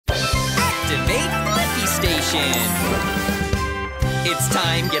Station. It's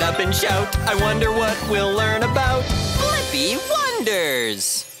time, get up and shout. I wonder what we'll learn about Blippi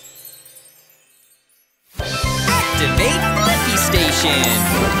Wonders. Activate Blippi Station.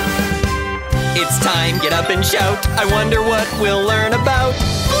 It's time, get up and shout. I wonder what we'll learn about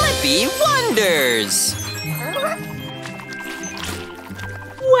Blippi Wonders.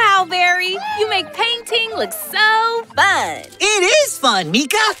 Wow, Barry, you make painting look so fun. It is fun,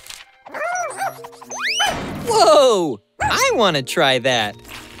 Meekah. Whoa, I want to try that.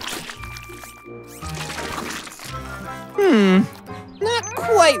 Not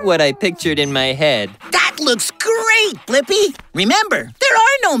quite what I pictured in my head. That looks great, Blippi. Remember, there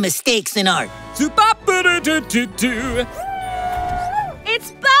are no mistakes in art.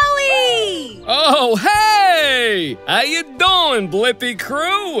 It's Bowie! Oh, hey! How you doing, Blippi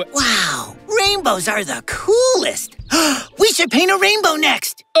crew? Wow, rainbows are the coolest. We should paint a rainbow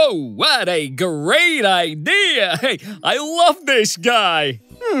next. Oh, what a great idea! Hey, I love this guy.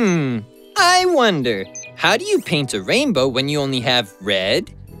 I wonder, how do you paint a rainbow when you only have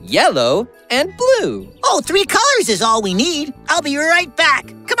red, yellow, and blue? Oh, 3 colors is all we need. I'll be right back.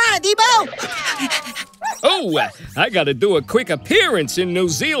 Come on, Debo. Oh, I gotta do a quick appearance in New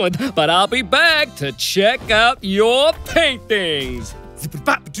Zealand, but I'll be back to check out your paintings.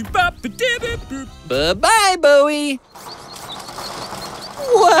 Bye-bye, Bowie.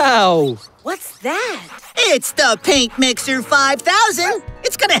 Wow. What's that? It's the Paint Mixer 5000.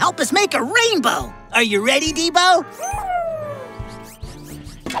 It's gonna help us make a rainbow. Are you ready, Debo?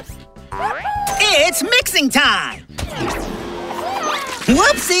 It's mixing time.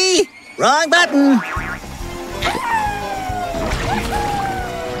 Whoopsie! Wrong button.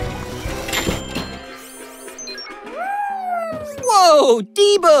 Whoa,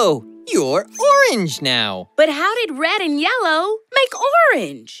 Debo, you're orange now. But how did red and yellow make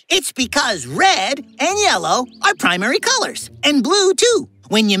orange? It's because red and yellow are primary colors, and blue too.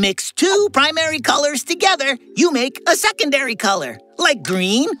 When you mix 2 primary colors together, you make a secondary color, like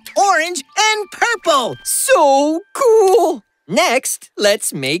green, orange, and purple. So cool. Next,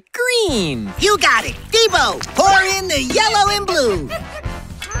 let's make green. You got it. Debo, pour in the yellow and blue.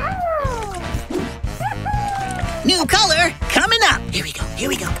 New color coming up. Here we go, here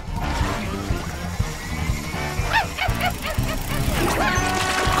we go.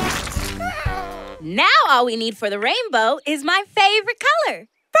 Now all we need for the rainbow is my favorite color,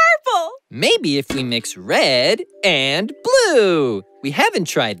 purple. Maybe if we mix red and blue. We haven't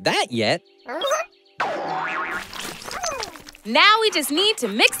tried that yet. Now we just need to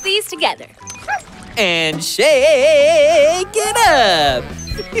mix these together. And shake it up.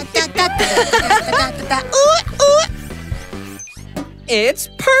 It's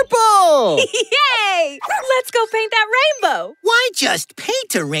purple! Yay! Let's go paint that rainbow. Why just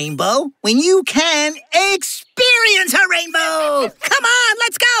paint a rainbow when you can experience a rainbow? Come on,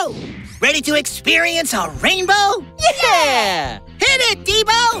 let's go! Ready to experience a rainbow? Yeah! Hit it,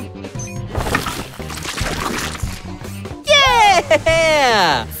 Debo!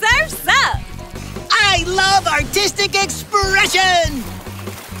 Yeah! Surf's up. I love artistic expression!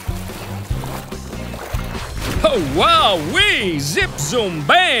 Oh, wow-wee! Zip, zoom,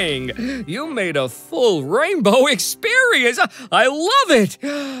 bang! You made a full rainbow experience! I love it!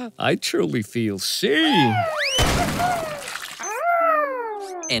 I truly feel seen.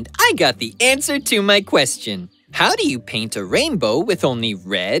 And I got the answer to my question. How do you paint a rainbow with only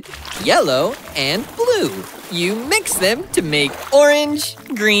red, yellow, and blue? You mix them to make orange,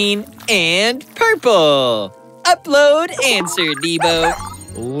 green, and purple. Upload answer, Debo.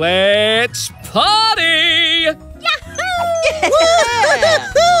 Let's party!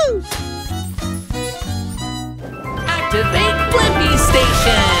 Woo-hoo-hoo! Activate Blippi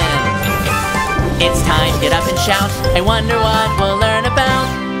Station! It's time, get up and shout. I wonder what we'll learn about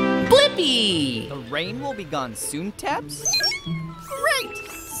Blippi! The rain will be gone soon, Tabs? Great!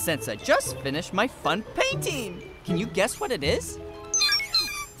 Since I just finished my fun painting. Can you guess what it is?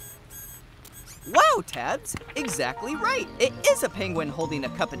 Wow, Tabs! Exactly right! It is a penguin holding a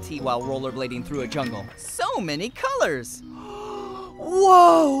cup of tea while rollerblading through a jungle. So many colors!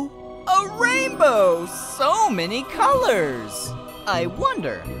 Whoa! A rainbow! So many colors! I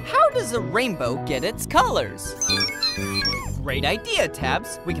wonder, how does a rainbow get its colors? Great idea,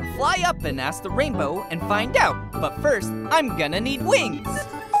 Tabs! We can fly up and ask the rainbow and find out. But first, I'm gonna need wings!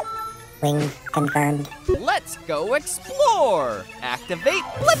 Wing confirmed. Let's go explore! Activate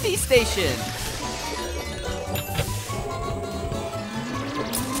Blippi Station!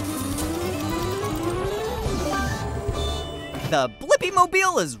 The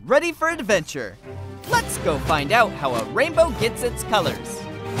Blippi-mobile is ready for adventure. Let's go find out how a rainbow gets its colors.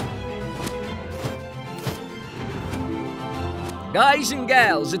 Guys and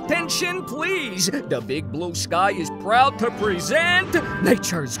gals, attention please. The Big Blue Sky is proud to present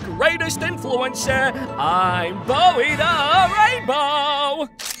nature's greatest influencer. I'm Bowie the Rainbow.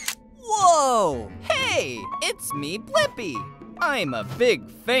 Whoa! Hey, it's me, Blippi. I'm a big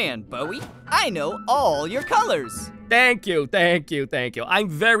fan, Bowie. I know all your colors. Thank you. I'm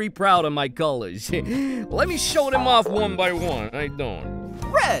very proud of my colors. Let me show them off one by one. How you doing?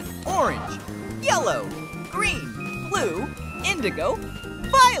 Red, orange, yellow, green, blue, indigo,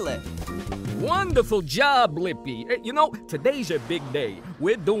 violet. Wonderful job, Blippi. You know, today's a big day.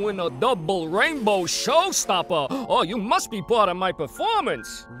 We're doing a double rainbow showstopper. Oh, you must be part of my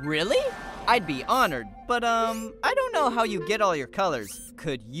performance. Really? I'd be honored, but I don't know how you get all your colors.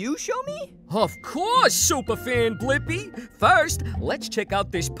 Could you show me? Of course, superfan Blippi. First, let's check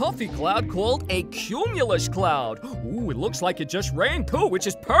out this puffy cloud called a cumulus cloud. Ooh, it looks like it just rained too, which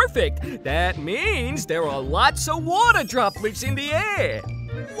is perfect. That means there are lots of water droplets in the air.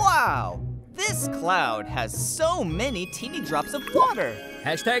 Wow! This cloud has so many teeny drops of water.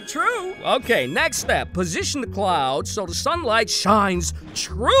 Hashtag true. Okay, next step. Position the cloud so the sunlight shines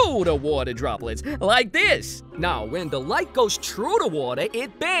true to water droplets, like this. Now, when the light goes true to water,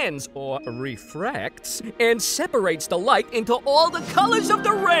 it bends, or refracts, and separates the light into all the colors of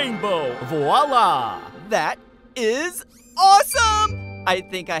the rainbow. Voila! That is awesome! I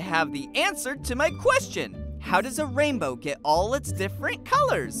think I have the answer to my question. How does a rainbow get all its different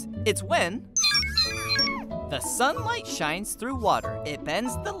colors? It's when the sunlight shines through water. It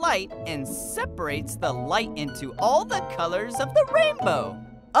bends the light and separates the light into all the colors of the rainbow.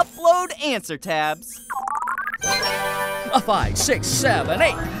 Upload answer tabs. 5, 6, 7,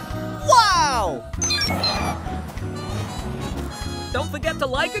 8. Wow! Don't forget to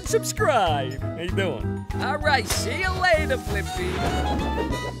like and subscribe. How you doing? All right, see you later, Blippi.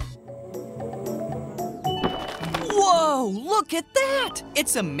 Whoa, look at that!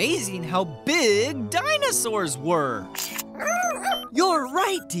 It's amazing how big dinosaurs were. You're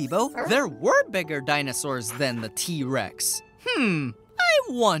right, Debo. There were bigger dinosaurs than the T-Rex. I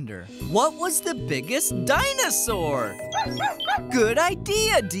wonder, what was the biggest dinosaur? Good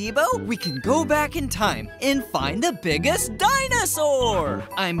idea, Debo. We can go back in time and find the biggest dinosaur.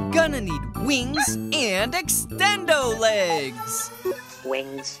 I'm gonna need wings and extendo legs.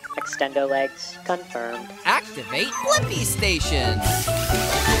 Wings, extendo legs, confirmed. Activate Blippi Station.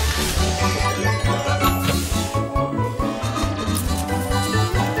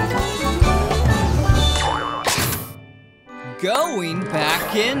 Going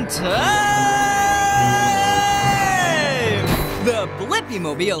back in time! The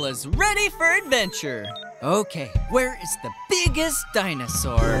Blippi-mobile is ready for adventure. Okay, where is the biggest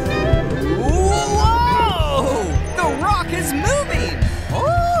dinosaur? Whoa! The rock is moving!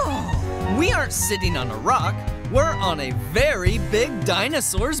 Oh! We aren't sitting on a rock. We're on a very big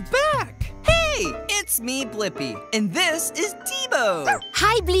dinosaur's back. Hey, it's me, Blippi, and this is Debo.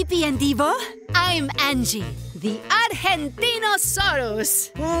 Hi, Blippi and Devo. I'm Angie, the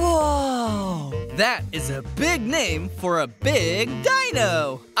Argentinosaurus. Whoa! That is a big name for a big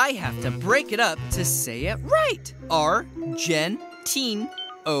dino. I have to break it up to say it right.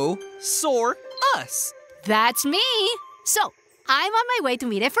 Argentinosaurus. That's me. So, I'm on my way to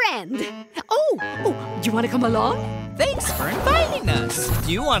meet a friend. Oh, do you want to come along? Thanks for inviting us.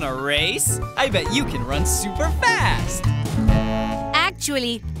 Do you want to race? I bet you can run super fast.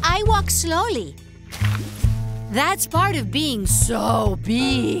 Actually, I walk slowly. That's part of being so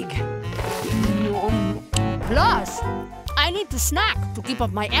big. Plus, I need to snack to keep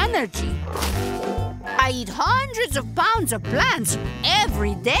up my energy. I eat hundreds of pounds of plants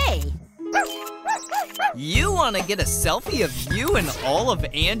every day. You want to get a selfie of you and all of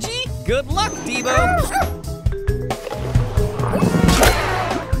Angie? Good luck, Debo.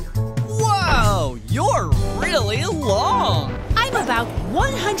 Wow, you're really long. I'm about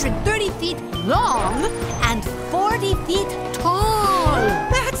 130 feet long and 40 feet tall.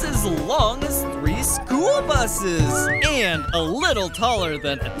 That's as long as 3 school buses and a little taller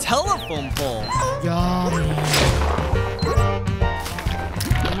than a telephone pole. Yummy.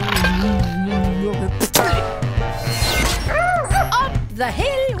 Up the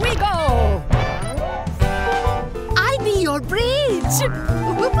hill we go. I'll be your bridge.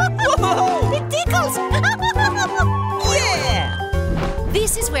 Whoa! It tickles. Yeah!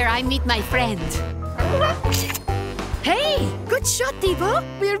 This is where I meet my friend. Hey, good shot, Devo.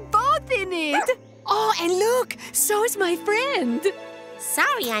 We're both in it. Oh, and look, so is my friend.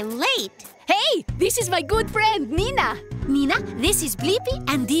 Sorry, I'm late. Hey, this is my good friend, Nina. Nina, this is Blippi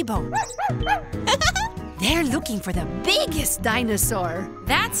and Debo. They're looking for the biggest dinosaur.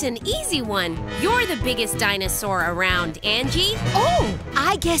 That's an easy one. You're the biggest dinosaur around, Angie. Oh,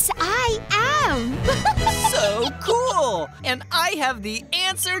 I guess I am. So cool! And I have the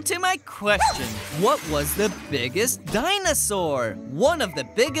answer to my question. What was the biggest dinosaur? One of the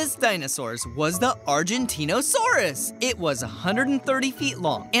biggest dinosaurs was the Argentinosaurus. It was 130 feet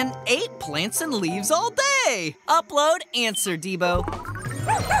long and ate plants and leaves all day. Upload answer, Debo.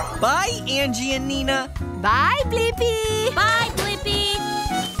 Bye, Angie and Nina. Bye, Blippi. Bye, Blippi.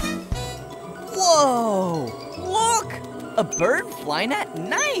 Whoa! Look! A bird flying at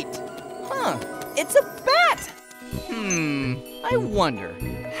night. Huh, it's a bat. I wonder,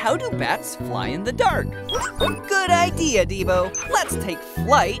 how do bats fly in the dark? Good idea, Debo. Let's take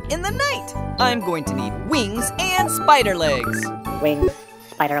flight in the night. I'm going to need wings and spider legs. Wings,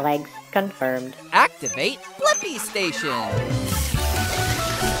 spider legs, confirmed. Activate Blippi Station.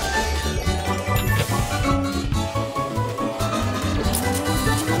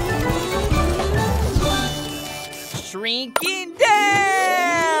 Shrinking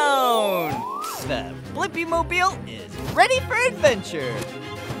down! The Blippi Mobile is ready for adventure.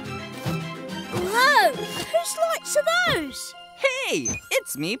 Whoa! Whose lights are those? Hey,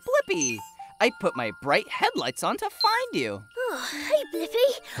 it's me, Blippi. I put my bright headlights on to find you. Oh, hey,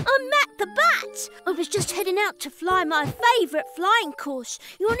 Blippi. I'm Matt the Bat. I was just heading out to fly my favourite flying course.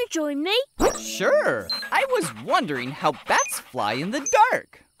 You want to join me? Sure. I was wondering how bats fly in the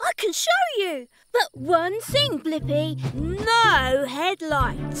dark. I can show you. But one thing, Blippi. No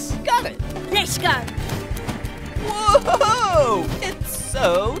headlights. Got it. Let's go. Whoa! It's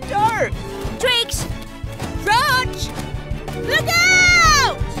so dark. Twigs! Raj! Look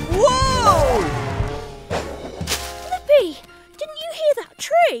out! Whoa! Blippi, didn't you hear that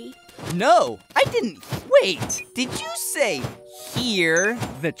tree? No, I didn't. Wait, did you say hear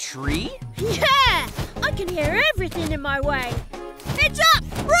the tree? Yeah! I can hear everything in my way. Heads up!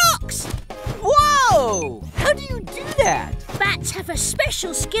 Rocks! Whoa! How do you do that? Bats have a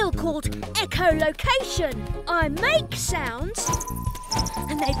special skill called echolocation. I make sounds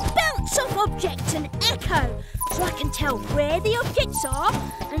and they bounce off objects and echo, so I can tell where the objects are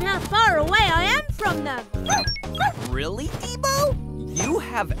and how far away I am from them. Really, Debo? You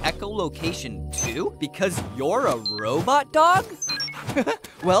have echolocation too? Because you're a robot dog?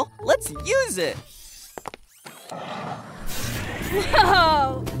 Well, let's use it.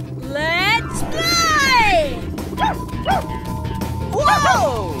 Whoa! Let's fly! Whoa!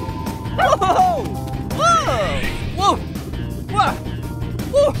 Whoa! Whoa! Whoa! Whoa!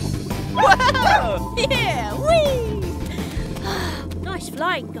 Whoa! Whoa! Yeah, whee! Nice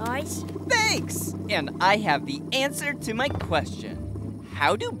flying, guys. Thanks! And I have the answer to my question.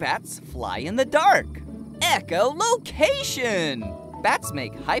 How do bats fly in the dark? Echolocation! Bats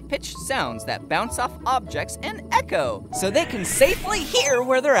make high-pitched sounds that bounce off objects and echo, so they can safely hear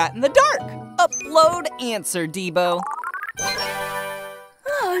where they're at in the dark. Upload answer, Debo.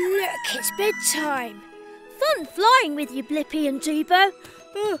 Oh, look, it's bedtime. Fun flying with you, Blippi and Debo.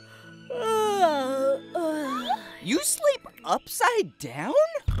 You sleep upside down?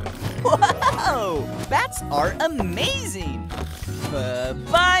 Whoa! Bats are amazing!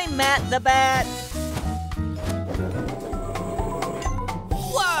 Bye, Matt the Bat!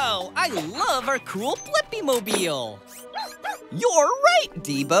 Whoa! I love our cool Blippi Mobile! You're right,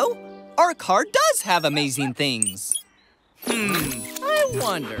 Debo! Our car does have amazing things. I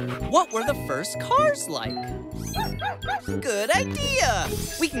wonder, what were the first cars like? Good idea!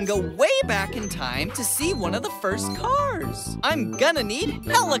 We can go way back in time to see one of the first cars. I'm gonna need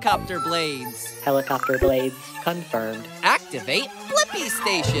helicopter blades. Helicopter blades, confirmed. Activate Blippi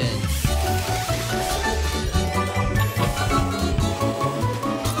Station.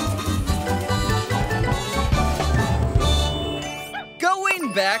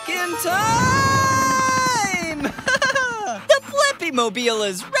 Going back in time! The Blippi Mobile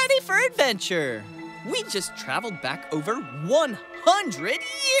is ready for adventure. We just traveled back over 100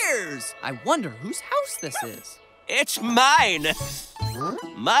 years. I wonder whose house this is. It's mine.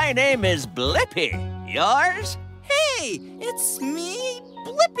 My name is Blippi. Yours? Hey, it's me,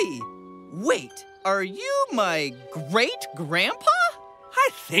 Blippi. Wait, are you my great-grandpa? I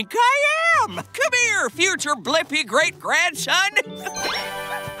think I am. Come here, future Blippi great-grandson.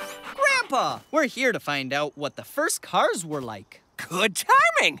 Grandpa, we're here to find out what the first cars were like. Good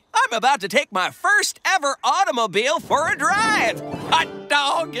timing. I'm about to take my first ever automobile for a drive. Hot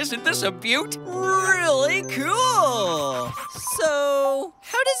dog, isn't this a beaut? Really cool. So,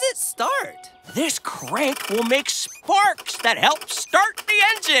 how does it start? This crank will make sparks that help start the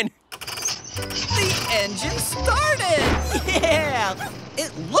engine. The engine started! Yeah!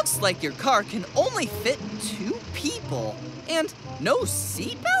 It looks like your car can only fit 2 people. And no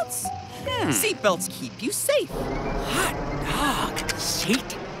seatbelts? Seatbelts keep you safe. Hot dog.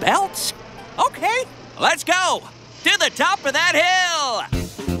 Seat belts? Okay, let's go. To the top of that hill.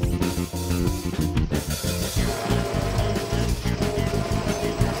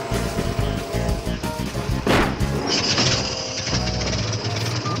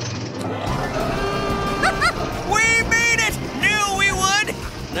 We made it! Knew we would!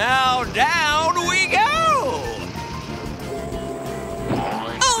 Now down we go!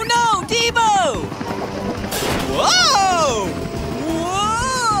 Oh no, Debo! Whoa!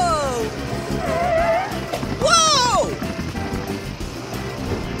 Whoa! Whoa!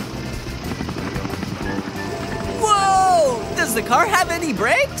 Whoa! Does the car have any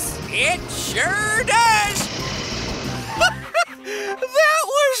brakes? It sure does! That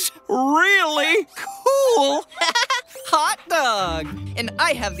was really cool! Hot dog! And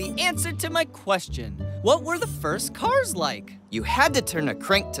I have the answer to my question. What were the first cars like? You had to turn a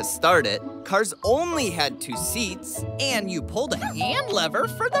crank to start it, cars only had 2 seats, and you pulled a hand lever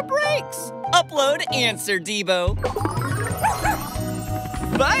for the brakes. Upload answer, Debo.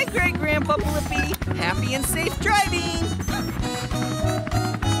 Bye, Great-Grandpa Blippi. Happy and safe driving.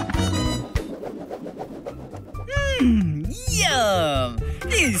 Yum!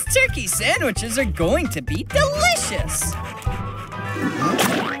 These turkey sandwiches are going to be delicious.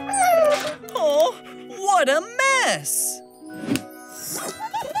 Oh, what a mess!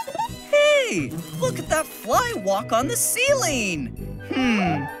 Hey, look at that fly walk on the ceiling.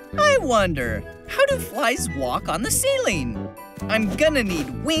 I wonder, how do flies walk on the ceiling? I'm gonna need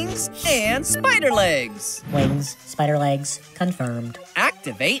wings and spider legs. Wings, spider legs, confirmed.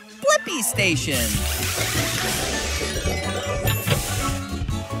 Activate Blippi Station.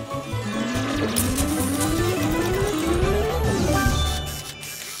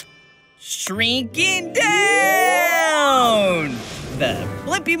 Shrinking down! The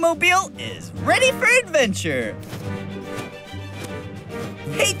Blippi Mobile is ready for adventure.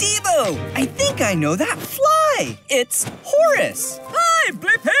 Hey, Devo! I think I know that fly. It's Horace. Hi,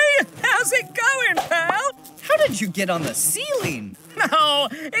 Blippi! How's it going, pal? How did you get on the ceiling? No,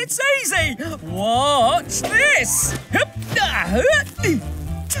 it's easy. Watch this.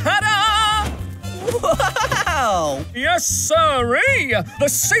 Ta-da! Wow! Yes, sirree! The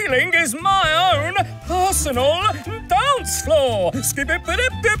ceiling is my own personal dance floor.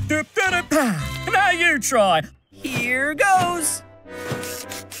 Now you try. Here goes.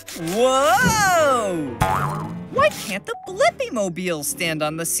 Whoa! Why can't the Blippi Mobile stand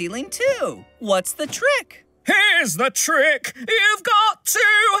on the ceiling too? What's the trick? Here's the trick. You've got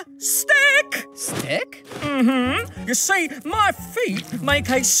to stick. Stick? You see, my feet make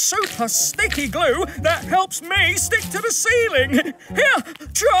a super sticky glue that helps me stick to the ceiling. Here,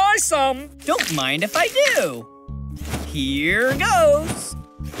 try some. Don't mind if I do. Here goes.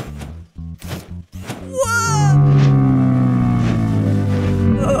 Whoa!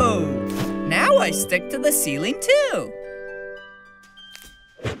 Oh, now I stick to the ceiling too.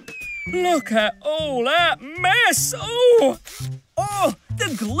 Look at all that mess. Oh,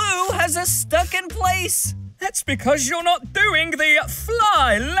 the glue has us stuck in place. That's because you're not doing the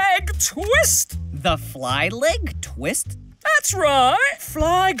fly leg twist. The fly leg twist? That's right.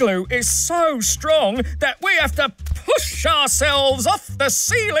 Fly glue is so strong that we have to push ourselves off the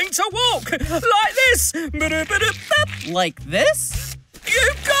ceiling to walk. Like this. Like this?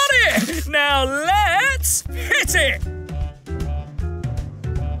 You got it. Now let's hit it.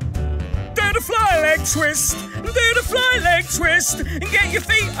 Do the fly leg twist. Do the fly leg twist. Get your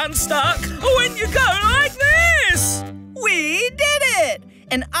feet unstuck when you go like this. We did it!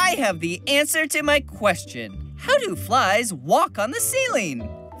 And I have the answer to my question. How do flies walk on the ceiling?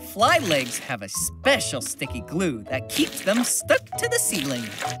 Fly legs have a special sticky glue that keeps them stuck to the ceiling.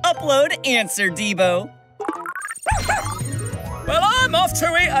 Upload answer, Debo. Well, I'm off to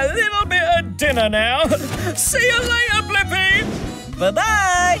eat a little bit of dinner now. See you later, Blippi.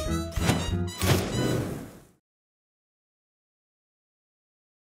 Bye-bye.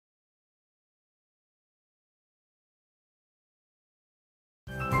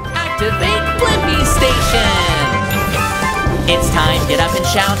 Activate Blippi Station! It's time, get up and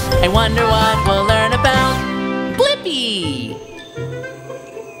shout. I wonder what we'll learn about Blippi!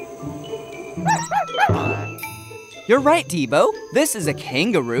 You're right, Debo. This is a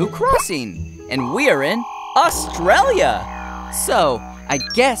kangaroo crossing, and we are in Australia. So, I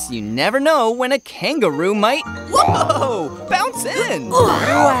guess you never know when a kangaroo might, whoa, bounce in.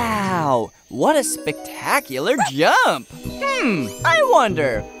 Wow, what a spectacular jump. I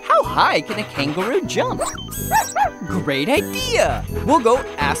wonder, how high can a kangaroo jump? Great idea! We'll go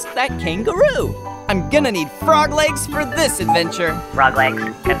ask that kangaroo. I'm gonna need frog legs for this adventure. Frog legs,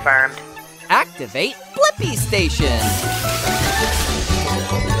 confirmed. Activate Blippi Station.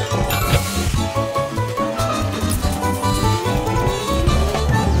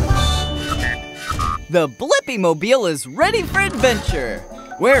 The Blippi Mobile is ready for adventure.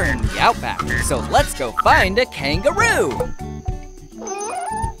 We're in the outback, so let's go find a kangaroo. Oh,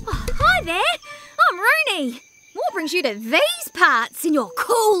 hi there. I'm Rooney. What brings you to these parts in your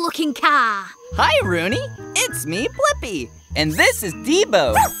cool-looking car? Hi, Rooney. It's me, Blippi. And this is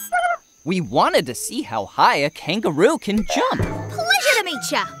Debo. We wanted to see how high a kangaroo can jump. Pleasure to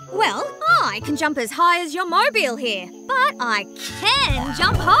meet ya. Well, I can jump as high as your mobile here, but I can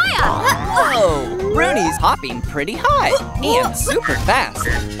jump higher. Whoa! Rooney's hopping pretty high and super fast.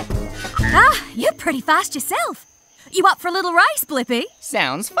 Ah, you're pretty fast yourself. You up for a little race, Blippi?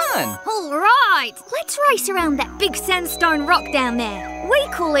 Sounds fun. All right, let's race around that big sandstone rock down there. We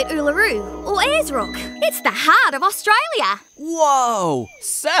call it Uluru, or Ayers Rock. It's the heart of Australia. Whoa,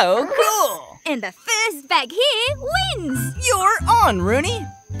 so cool. And the first bag here wins. You're on, Rooney.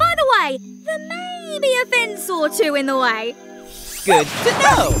 By the way, there may be a fence or two in the way. Good to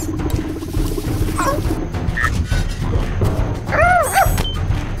know.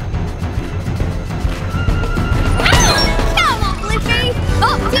 Come on, Blippi,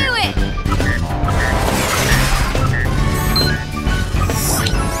 up to it.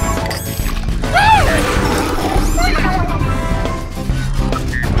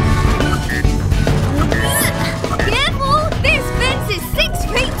 Careful, this fence is 6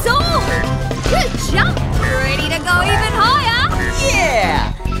 feet tall. Good jump. Ready to go even higher?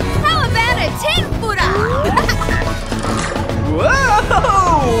 Yeah. How about a 10-footer?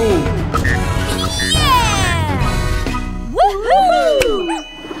 Whoa! Yeah! Woohoo!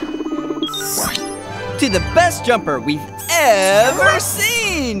 To the best jumper we've ever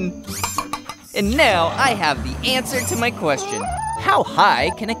seen! And now I have the answer to my question. How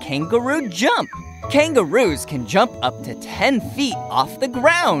high can a kangaroo jump? Kangaroos can jump up to 10 feet off the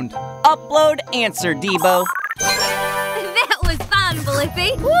ground. Upload answer, Debo. That was fun,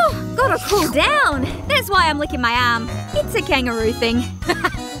 Blippi. Whew, gotta cool down. That's why I'm licking my arm. It's a kangaroo thing.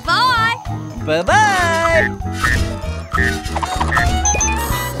 Bye. Bye-bye.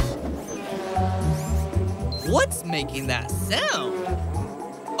 What's making that sound?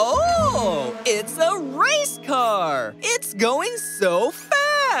 Oh, it's a race car. It's going so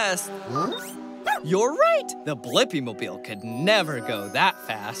fast. You're right. The Blippi Mobile could never go that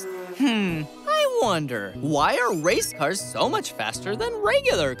fast. I wonder, why are race cars so much faster than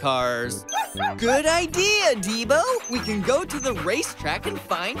regular cars? Good idea, Debo. We can go to the racetrack and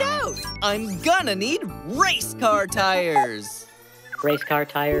find out. I'm gonna need race car tires. Race car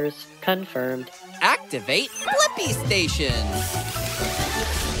tires, confirmed. Activate Blippi Station.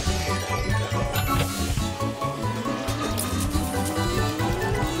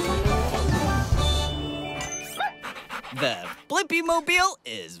 The Blippi Mobile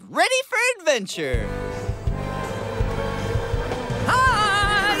is ready for adventure.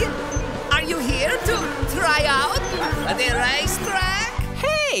 Hi! Are you here to try out the racetrack?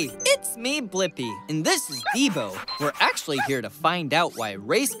 Hey, it's me, Blippi, and this is Debo. We're actually here to find out why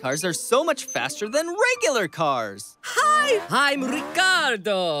race cars are so much faster than regular cars. Hi, I'm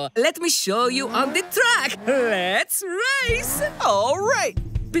Ricardo. Let me show you on the track. Let's race. All right.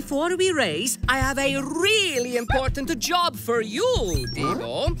 Before we race, I have a really important job for you,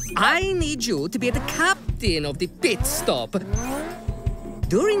 Debo. I need you to be the captain of the pit stop.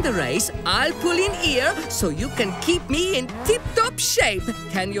 During the race, I'll pull in here so you can keep me in tip-top shape.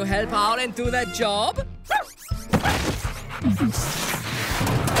 Can you help out and do that job?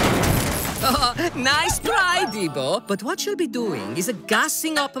 Oh, nice try, Debo. But what you'll be doing is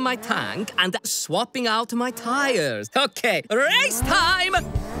gassing up my tank and swapping out my tires. Okay, race time!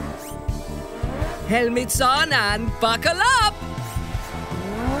 Helmets on and buckle up!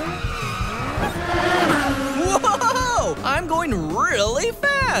 Whoa! I'm going really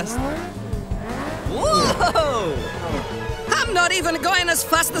fast. Whoa! I'm not even going as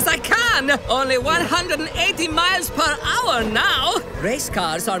fast as I can. Only 180 miles per hour now. Race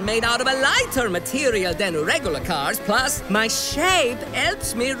cars are made out of a lighter material than regular cars. Plus, my shape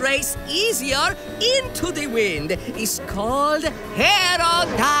helps me race easier into the wind. It's called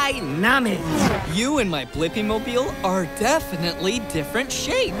aerodynamics. You and my Blippi Mobile are definitely different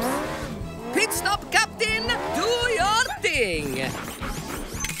shapes. Pit stop, Captain. Do your thing.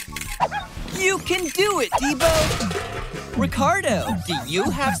 You can do it, Debo. Ricardo, do you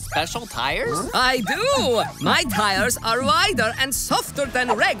have special tires? I do! My tires are wider and softer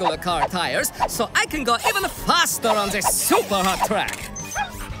than regular car tires, so I can go even faster on this super hot track.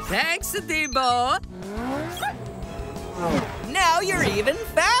 Thanks, Debo. Now you're even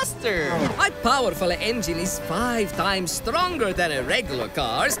faster. My powerful engine is 5 times stronger than a regular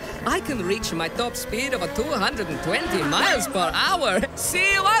car's. I can reach my top speed of 220 miles per hour.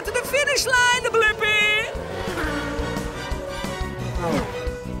 See you at the finish line, Blippi!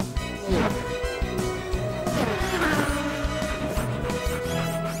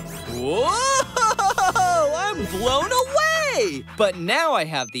 Whoa! I'm blown away! But now I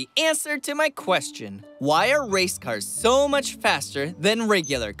have the answer to my question. Why are race cars so much faster than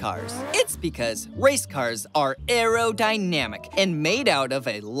regular cars? It's because race cars are aerodynamic and made out of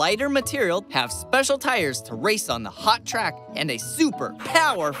a lighter material, have special tires to race on the hot track, and a super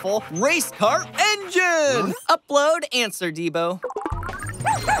powerful race car engine! Upload answer, Debo.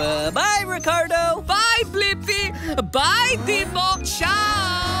 Bye-bye, Ricardo. Bye, Blippi. Bye, Debo.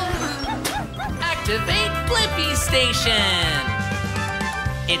 Ciao. Activate Blippi Station.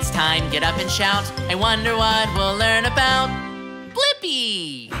 It's time, get up and shout. I wonder what we'll learn about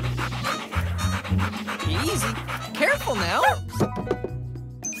Blippi. Easy. Careful now.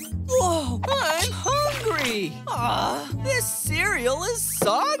 Whoa, I'm hungry. This cereal is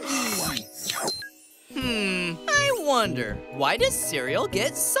soggy. I wonder, why does cereal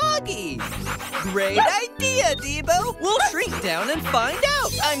get soggy? Great idea, Debo. We'll shrink down and find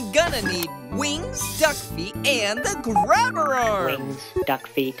out. I'm gonna need wings, duck feet, and the grabber arm. Wings, duck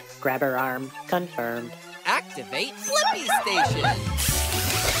feet, grabber arm, confirmed. Activate Blippi Station.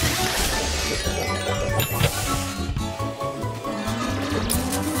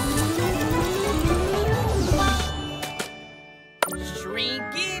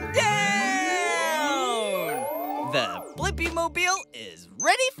 Shrinking down! The Blippi-mobile is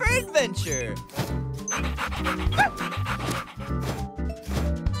ready for adventure.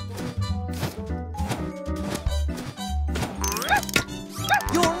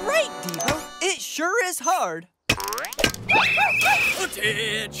 You're right, Debo. It sure is hard.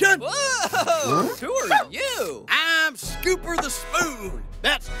 Attention! Whoa! Who are you? I'm Scooper the Spoon.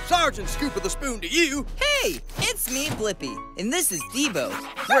 That's Sergeant Scooper the Spoon to you. Hey, it's me, Blippi, and this is Debo.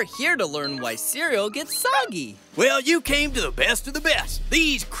 We're here to learn why cereal gets soggy. Well, you came to the best of the best.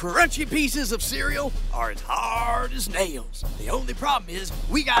 These crunchy pieces of cereal are as hard as nails. The only problem is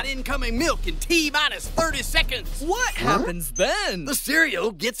we got incoming milk in T-minus 30 seconds. What happens then? The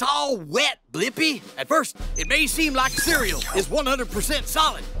cereal gets all wet, Blippi. At first, it may seem like cereal is 100%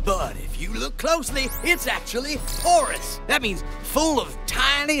 solid, but if you look closely, it's actually porous. That means full of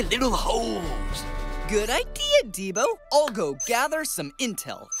tiny little holes. Good idea, Debo. I'll go gather some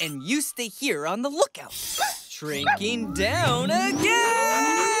intel, and you stay here on the lookout. Shrinking down again!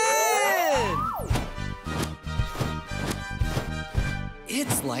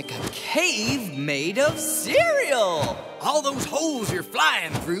 It's like a cave made of cereal. All those holes you're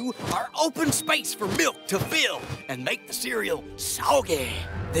flying through are open space for milk to fill and make the cereal soggy.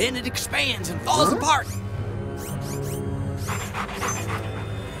 Then it expands and falls apart.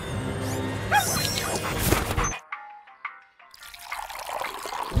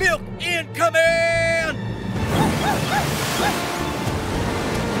 Milk incoming!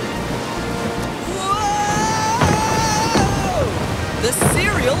 Whoa! The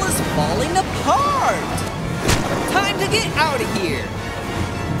cereal is falling apart. Time to get out of here.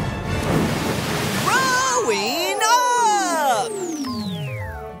 Growing up!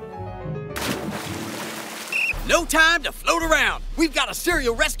 No time to float around. We've got a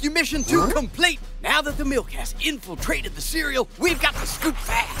cereal rescue mission to complete. Now that the milk has infiltrated the cereal, we've got to scoop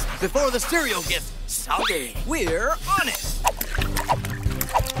fast before the cereal gets soggy. We're on it.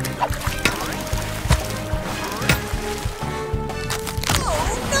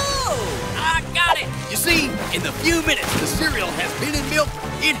 Oh, no! I got it! You see, in the few minutes the cereal has been in milk,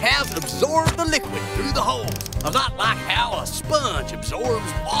 it has absorbed the liquid through the holes. A lot like how a sponge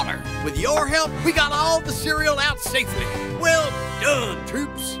absorbs water. With your help, we got all the cereal out safely. Well done,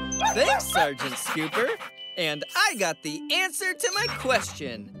 troops. Thanks, Sergeant Scooper. And I got the answer to my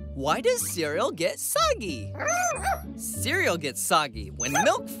question. Why does cereal get soggy? Cereal gets soggy when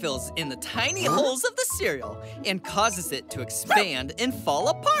milk fills in the tiny holes of the cereal and causes it to expand and fall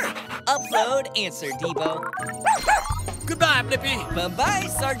apart. Upload answer, Debo. Goodbye, Blippi. Bye-bye,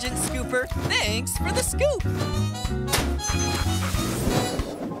 Sergeant Scooper. Thanks for the scoop.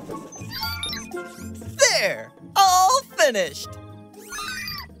 There, all finished.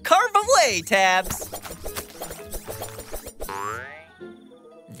 Carve away, Tabs.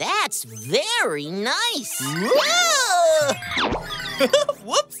 That's very nice. Whoa!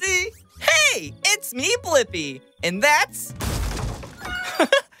 Whoopsie! Hey, it's me, Blippi. And that's...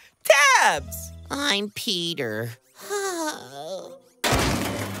 Tabs! I'm Peter.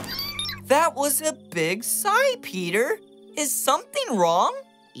 That was a big sigh, Peter. Is something wrong?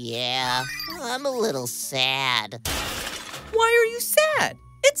 Yeah, I'm a little sad. Why are you sad?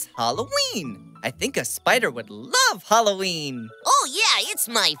 It's Halloween. I think a spider would love Halloween. Oh yeah, it's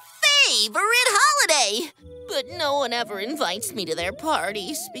my favorite holiday. But no one ever invites me to their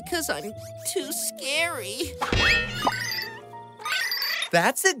parties because I'm too scary.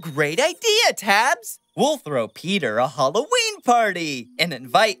 That's a great idea, Tabs. We'll throw Peter a Halloween party and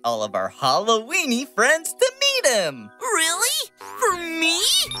invite all of our Halloweeny friends to meet him. Really? For me?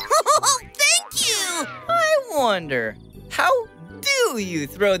 Thank you! I wonder, how do you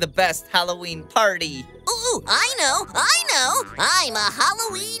throw the best Halloween party? Ooh, I know! I'm a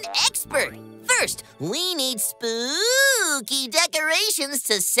Halloween expert. First, we need spooky decorations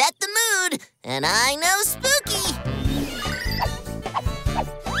to set the mood, and I know spooky.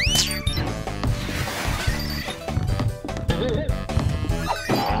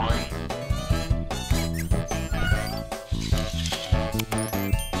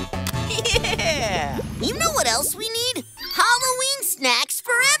 Yeah! You know what else we need? Halloween snacks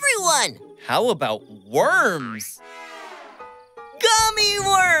for everyone. How about worms? Gummy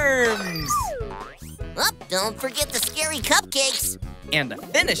worms! Oh, don't forget the scary cupcakes. And a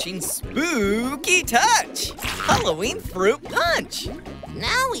finishing spooky touch, Halloween fruit punch.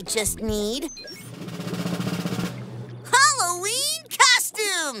 Now we just need Halloween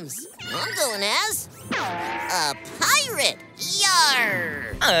costumes. I'm going as a pirate.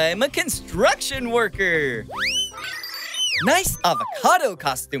 Yar! I'm a construction worker. Nice avocado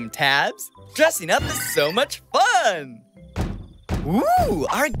costume, Tabs. Dressing up is so much fun. Ooh,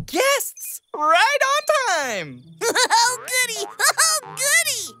 our guests! Right on time! Oh, goody! Oh,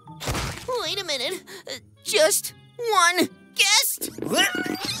 goody! Wait a minute. Just one guest?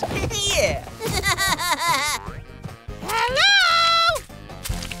 Yeah! Hello!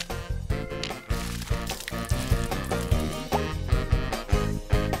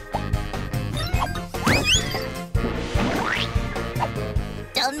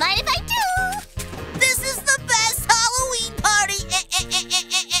 Don't mind if I do. This is the best Halloween party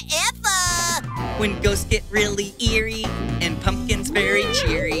ever. When ghosts get really eerie and pumpkins very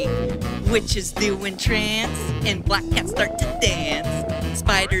cheery, witches do entrance and black cats start to dance.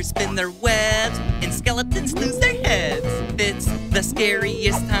 Spiders spin their webs and skeletons lose their heads. It's the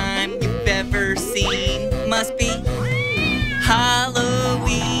scariest time you've ever seen. Must be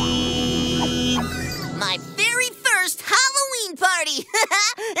Halloween. My very first Halloween party.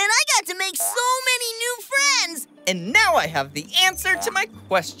 And I got to make so many new friends. And now I have the answer to my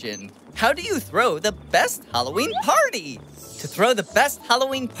question. How do you throw the best Halloween party? To throw the best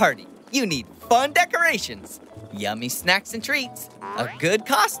Halloween party, you need fun decorations, yummy snacks and treats, a good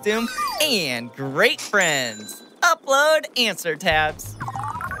costume, and great friends. Upload answer tabs.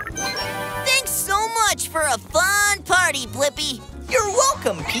 Thanks so much for a fun party, Blippi. You're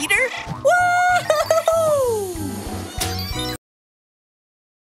welcome, Peter. Woo-hoo-hoo-hoo!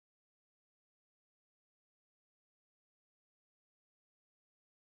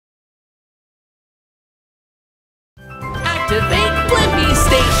 Activate Blippi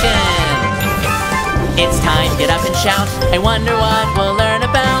Station! It's time, get up and shout. I wonder what we'll learn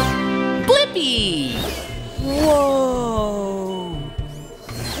about Blippi! Whoa!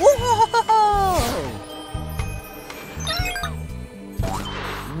 Whoa!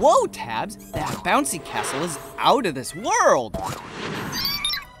 Whoa, Tabs! That bouncy castle is out of this world!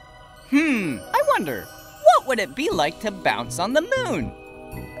 I wonder, what would it be like to bounce on the moon?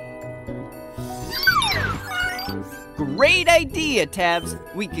 Great idea, Tabs.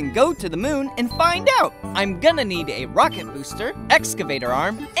 We can go to the moon and find out. I'm gonna need a rocket booster, excavator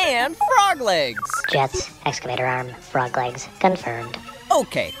arm, and frog legs. Jets, excavator arm, frog legs, confirmed.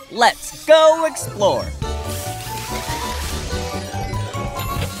 Okay, let's go explore.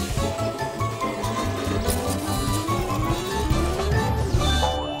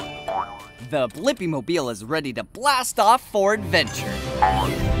 The Blippi-mobile is ready to blast off for adventure.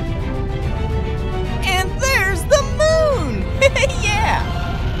 And there's the moon! Yeah!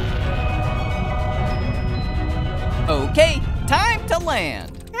 Okay, time to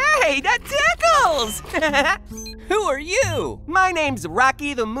land. Hey, that tickles! Who are you? My name's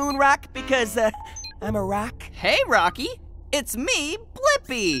Rocky the Moon Rock because, I'm a rock. Hey, Rocky. It's me,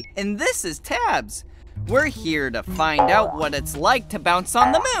 Blippi, and this is Tabs. We're here to find out what it's like to bounce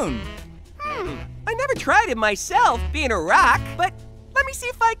on the moon. I never tried it myself, being a rock, but Let me see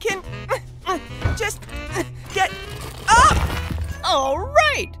if I can just get up. All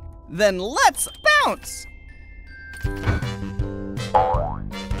right, then let's bounce.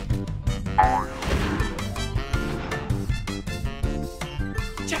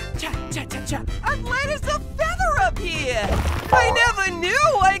 Cha-cha-cha-cha-cha. I'm light as a feather up here. I never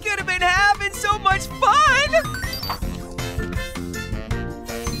knew I could have been having so much fun.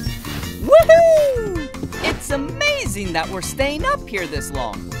 Woohoo! It's amazing that we're staying up here this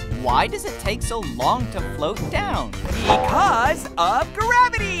long. Why does it take so long to float down? Because of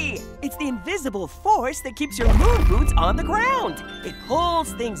gravity! It's the invisible force that keeps your moon boots on the ground. It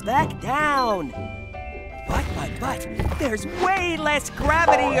pulls things back down. But, there's way less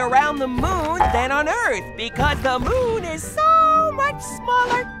gravity around the moon than on Earth because the moon is so much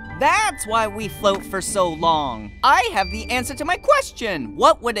smaller. That's why we float for so long. I have the answer to my question.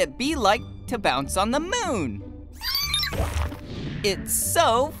 What would it be like to bounce on the moon? It's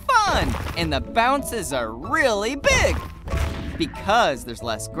so fun, and the bounces are really big because there's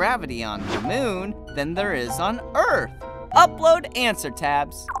less gravity on the moon than there is on Earth. Upload answer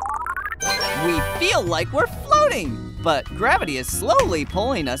tabs. We feel like we're floating, but gravity is slowly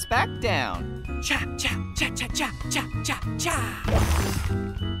pulling us back down.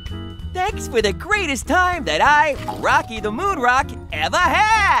 Cha-cha-cha-cha-cha-cha-cha. Thanks for the greatest time that I, Rocky the Moon Rock, ever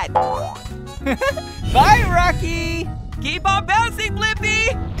had. Bye, Rocky. Keep on bouncing,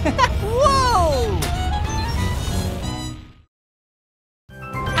 Blippi. Whoa!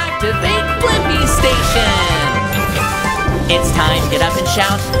 Activate Blippi Station! It's time, get up and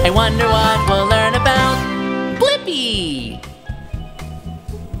shout. I wonder what we'll learn about Blippi!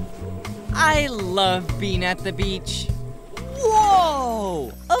 I love being at the beach.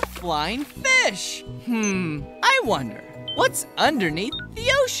 Whoa! A flying fish! I wonder, what's underneath the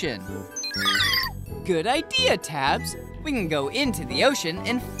ocean? Good idea, Tabs. We can go into the ocean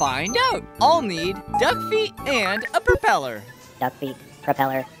and find out. I'll need duck feet and a propeller. Duck feet,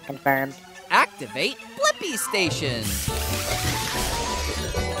 propeller, confirmed. Activate Blippi Station.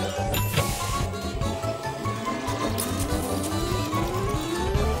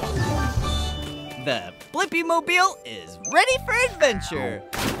 The Blippi Mobile is ready for adventure.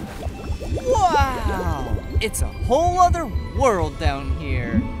 Wow! It's a whole other world down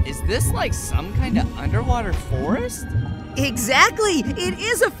here. Is this like some kind of underwater forest? Exactly! It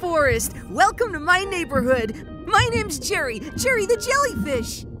is a forest! Welcome to my neighborhood. My name's Jerry the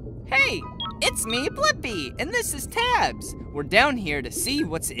jellyfish. Hey, it's me, Blippi, and this is Tabs. We're down here to see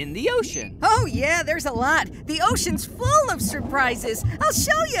what's in the ocean. Oh yeah, there's a lot. The ocean's full of surprises. I'll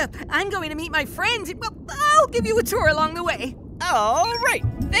show you. I'm going to meet my friend. Well, I'll give you a tour along the way. All right,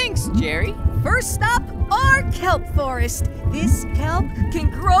 thanks, Jerry. First stop, our kelp forest. This kelp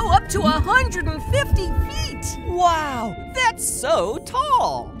can grow up to 150 feet. Wow, that's so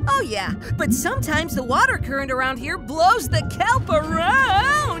tall. Oh yeah, but sometimes the water current around here blows the kelp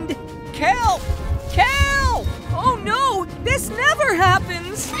around. Kelp! Kelp! Oh no, this never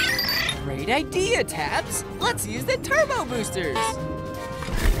happens. Great idea, Tabs. Let's use the turbo boosters.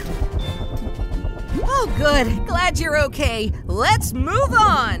 Oh good, glad you're okay. Let's move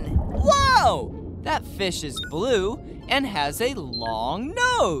on. Whoa! That fish is blue and has a long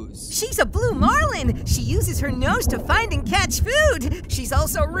nose. She's a blue marlin. She uses her nose to find and catch food. She's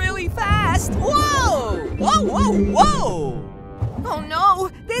also really fast. Whoa! Whoa, whoa, whoa! Oh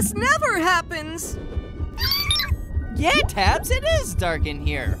no, this never happens. Yeah, Tabs, it is dark in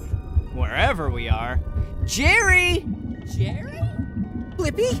here. Wherever we are. Jerry! Jerry?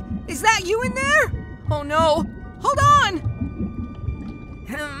 Blippi, is that you in there? Oh no, hold on.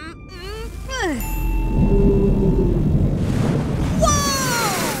 Whoa!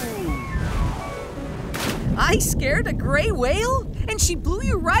 I scared a gray whale and she blew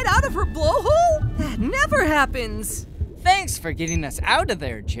you right out of her blowhole? That never happens. Thanks for getting us out of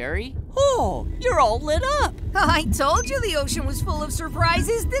there, Jerry. Oh, you're all lit up. I told you the ocean was full of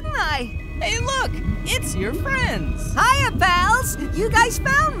surprises, didn't I? Hey, look, it's your friends. Hiya, pals. You guys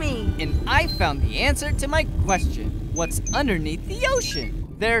found me. And I found the answer to my question. What's underneath the ocean?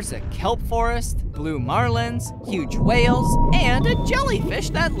 There's a kelp forest, blue marlins, huge whales, and a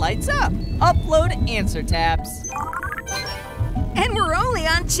jellyfish that lights up. Upload answer tabs. And we're only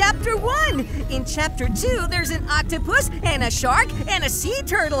on chapter 1. In chapter 2, there's an octopus and a shark and a sea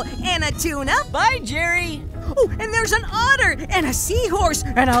turtle and a tuna. Bye, Jerry. Oh, and there's an otter and a seahorse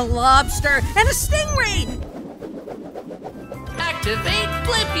and a lobster and a stingray. Activate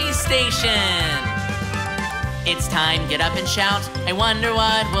Blippi Station. It's time, get up and shout. I wonder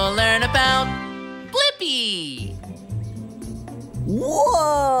what we'll learn about Blippi.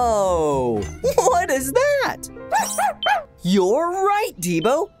 Whoa! What is that? You're right,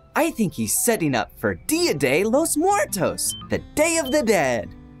 Debo. I think he's setting up for Dia de los Muertos, the Day of the Dead.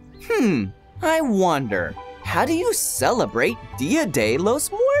 I wonder, how do you celebrate Dia de los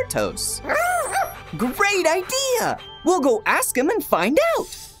Muertos? Great idea! We'll go ask him and find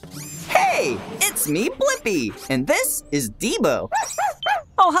out. Hey, it's me, Blippi, and this is Debo.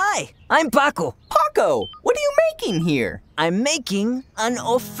 Oh, hi, I'm Paco. Paco, what are you making here? I'm making an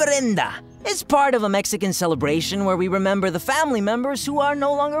ofrenda. It's part of a Mexican celebration where we remember the family members who are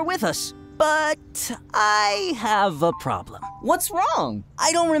no longer with us. But I have a problem. What's wrong?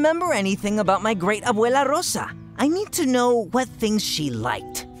 I don't remember anything about my great abuela Rosa. I need to know what things she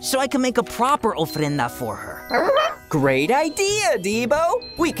liked, so I can make a proper ofrenda for her. Great idea,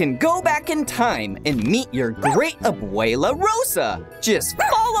 Debo! We can go back in time and meet your great abuela Rosa. Just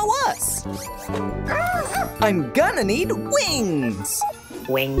follow us. I'm gonna need wings.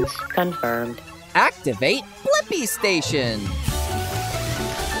 Wings confirmed. Activate Blippi Station.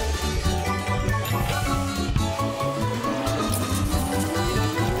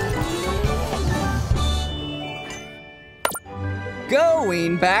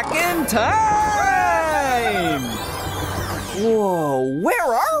 Going back in time! Whoa,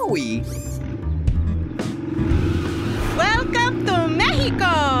 where are we? Welcome to Mexico!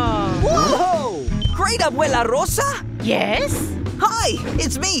 Whoa! Great Abuela Rosa? Yes? Hi,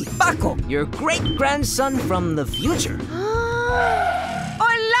 it's me, Paco, your great-grandson from the future.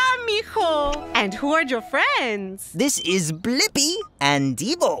 Hola, mijo! And who are your friends? This is Blippi and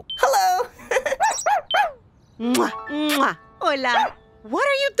Devo. Hello! Mwah, mwah. Hola. What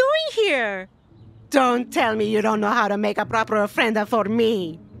are you doing here? Don't tell me you don't know how to make a proper ofrenda for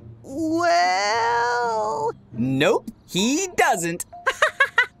me. Well... Nope, he doesn't.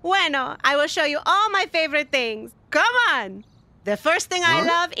 Bueno, I will show you all my favorite things. Come on. The first thing I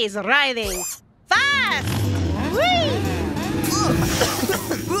love is riding. Fast! Whee!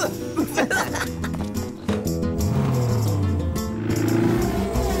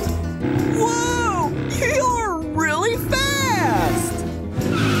 Whoa! You're really fast!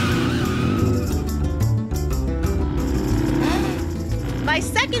 My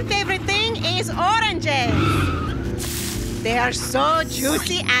second favorite thing is oranges. They are so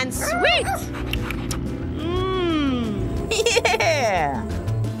juicy and sweet. Yeah!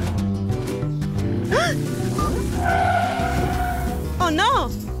 Oh no!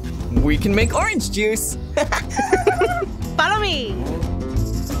 We can make orange juice. Follow me.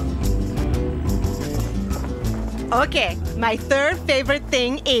 Okay, my third favorite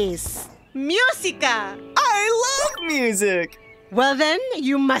thing is Musica. I love music. Well then,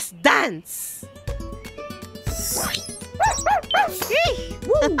 you must dance.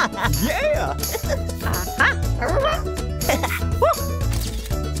 Yeah!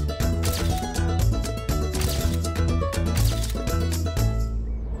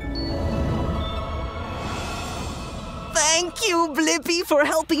 Thank you, Blippi, for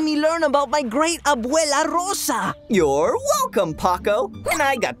helping me learn about my great Abuela Rosa. You're welcome, Paco. And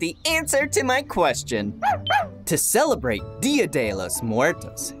I got the answer to my question. To celebrate Dia de los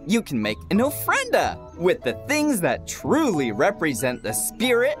Muertos, you can make an ofrenda with the things that truly represent the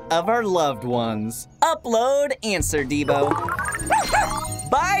spirit of our loved ones. Upload answer, Debo.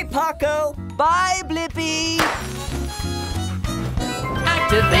 Bye, Paco. Bye, Blippi.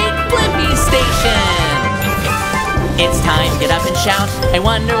 Activate Blippi Station. It's time, get up and shout. I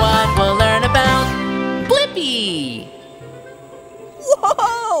wonder what we'll learn about Blippi.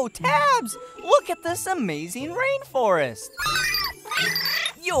 Whoa, Tabs! Look at this amazing rainforest.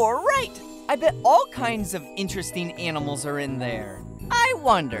 You're right. I bet all kinds of interesting animals are in there. I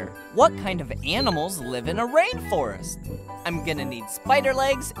wonder, what kind of animals live in a rainforest? I'm gonna need spider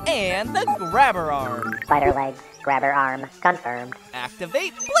legs and the grabber arm. Spider legs, grabber arm, confirmed.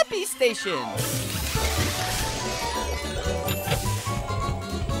 Activate Blippi Station.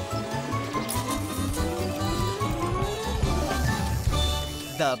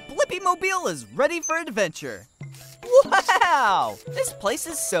 The Blippi-mobile is ready for adventure. Wow! This place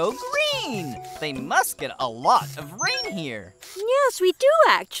is so green! They must get a lot of rain here. Yes, we do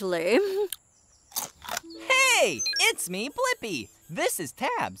actually. Hey! It's me, Blippi. This is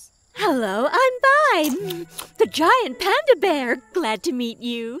Tabs. Hello, I'm Bi, the giant panda bear. Glad to meet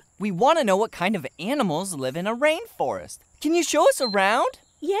you. We want to know what kind of animals live in a rainforest. Can you show us around?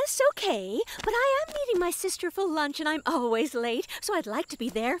 Yes, okay, but I am meeting my sister for lunch and I'm always late, so I'd like to be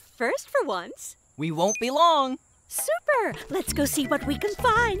there first for once. We won't be long. Super! Let's go see what we can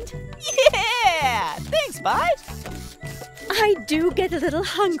find. Yeah! Thanks, Bi. I do get a little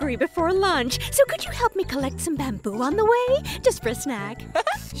hungry before lunch, so could you help me collect some bamboo on the way? Just for a snack.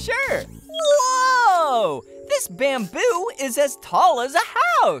 Sure. Whoa! This bamboo is as tall as a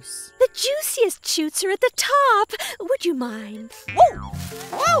house. The juiciest shoots are at the top. Would you mind? Whoa!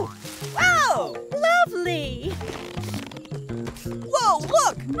 Whoa! Whoa! Lovely! Whoa,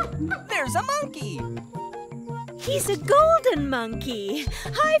 look! There's a monkey. He's a golden monkey.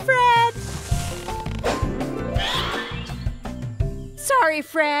 Hi, Fred. Sorry,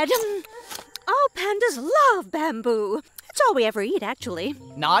 Fred. All pandas love bamboo. It's all we ever eat, actually.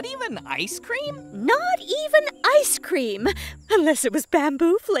 Not even ice cream? Not even ice cream, unless it was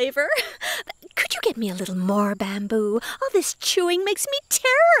bamboo flavor. Could you get me a little more bamboo? All this chewing makes me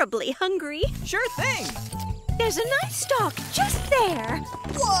terribly hungry. Sure thing. There's a nice stalk just there.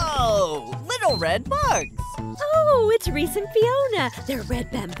 Whoa! Little red bugs. Oh, it's Reese and Fiona. They're red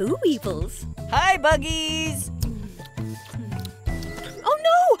bamboo weevils. Hi, buggies. Oh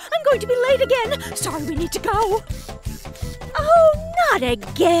no! I'm going to be late again. Sorry, we need to go. Oh, not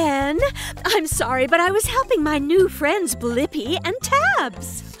again. I'm sorry, but I was helping my new friends Blippi and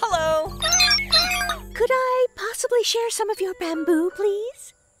Tabs. Hello. Could I possibly share some of your bamboo,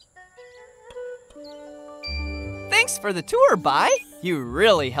 please? Thanks for the tour, Bye. You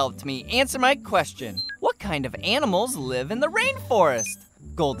really helped me answer my question. What kind of animals live in the rainforest?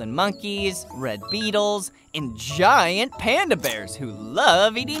 Golden monkeys, red beetles, and giant panda bears who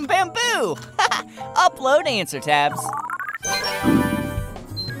love eating bamboo. Upload answer tabs.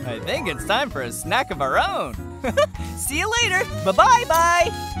 I think it's time for a snack of our own. See you later. Bye-bye,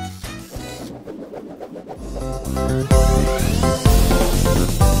 Bye.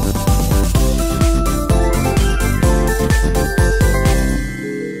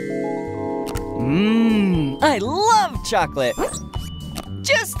 I love chocolate.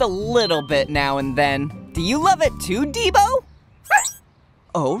 Just a little bit now and then. Do you love it too, Debo?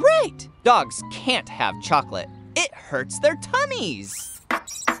 Oh, right. Dogs can't have chocolate. It hurts their tummies.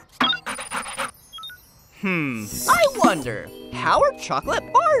 I wonder, how are chocolate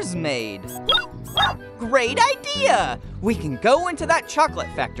bars made? Great idea! We can go into that chocolate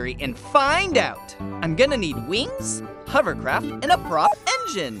factory and find out. I'm gonna need wings, hovercraft, and a prop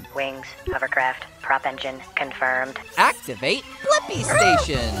engine. Wings, hovercraft, prop engine, confirmed. Activate Blippi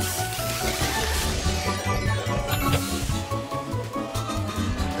Station.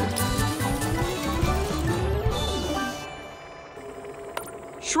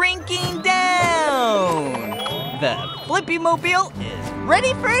 Shrinking down! The Blippi Mobile is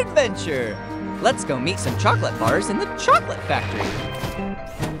ready for adventure. Let's go meet some chocolate bars in the chocolate factory.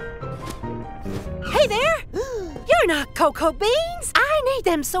 Hey there! You're not cocoa beans! I need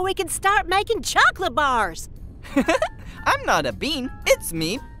them so we can start making chocolate bars. I'm not a bean, it's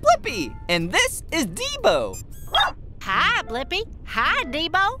me, Blippi, and this is Debo. Hi, Blippi. Hi,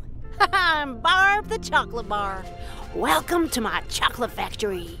 Debo. I'm Barb the chocolate bar. Welcome to my chocolate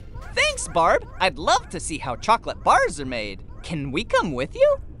factory. Thanks, Barb. I'd love to see how chocolate bars are made. Can we come with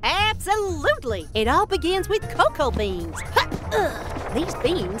you? Absolutely. It all begins with cocoa beans. These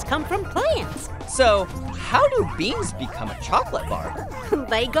beans come from plants. So, how do beans become a chocolate bar?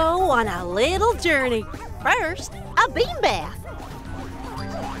 They go on a little journey. First, a bean bath.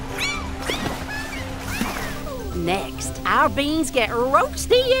 Next, our beans get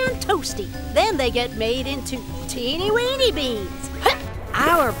roasty and toasty. Then they get made into teeny-weeny beans.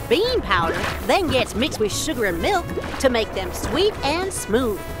 Our bean powder then gets mixed with sugar and milk to make them sweet and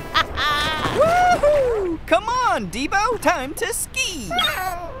smooth. Woohoo! Come on, Debo, time to ski.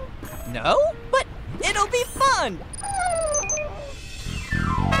 No? But it'll be fun.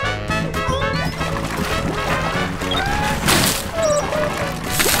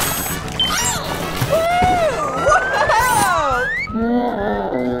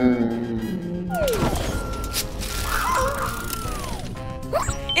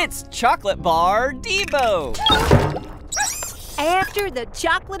 It's Chocolate Bar Debo. After the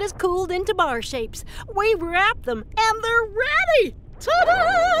chocolate is cooled into bar shapes, we wrap them and they're ready.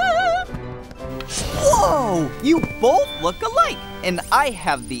 Ta-da! Whoa! You both look alike, and I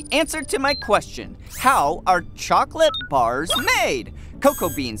have the answer to my question. How are chocolate bars made? Cocoa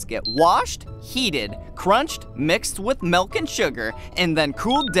beans get washed, heated, crunched, mixed with milk and sugar, and then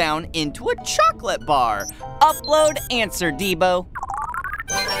cooled down into a chocolate bar. Upload answer, Debo.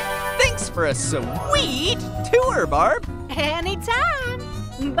 Thanks for a sweet tour, Barb. Anytime.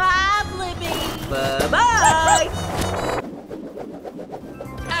 Bye, Blippi. Bye-bye.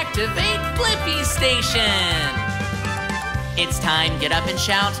 Activate Blippi Station. It's time, get up and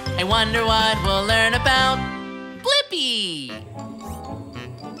shout. I wonder what we'll learn about Blippi.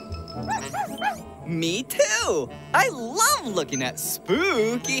 Me too! I love looking at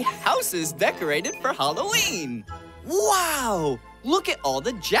spooky houses decorated for Halloween. Wow! Look at all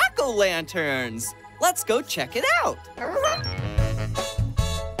the jack-o'-lanterns. Let's go check it out.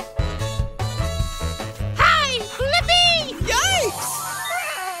 Hi, Blippi! Yikes!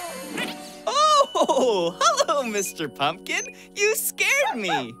 Oh, hello, Mr. Pumpkin. You scared me.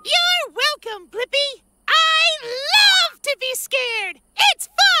 You're welcome, Blippi. I love to be scared. It's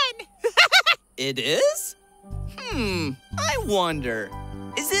fun. It is? I wonder,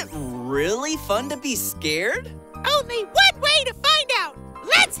 is it really fun to be scared? Only one way to find out.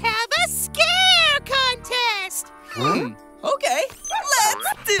 Let's have a scare contest. Okay, let's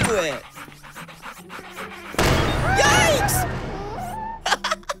do it. Yikes!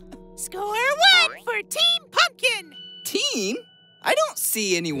 Score 1 for Team Pumpkin. Team? I don't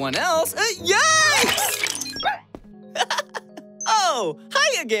see anyone else. Yikes! Oh,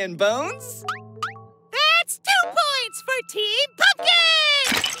 hi again, Bones. That's 2 points for Team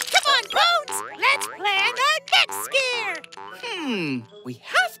Pumpkin. Come on, Bones. Let's plan our next scare. We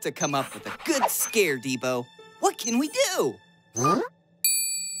have to come up with a good scare, Debo. What can we do?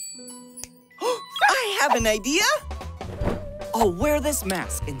 I have an idea. I'll wear this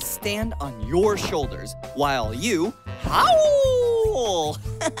mask and stand on your shoulders while you howl.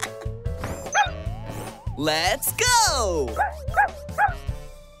 Let's go.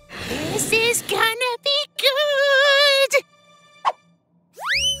 This is gonna be good.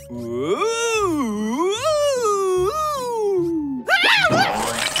 Ooh.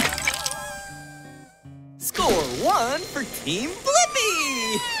 Score 1 for Team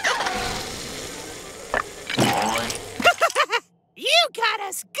Blippi. You got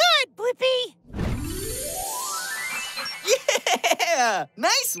us good, Blippi. Yeah!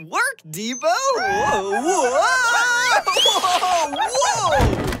 Nice work, Debo! Whoa! Whoa!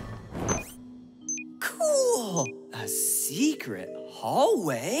 Whoa! Cool! A secret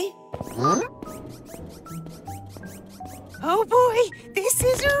hallway? Oh boy, this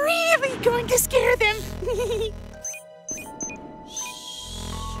is really going to scare them.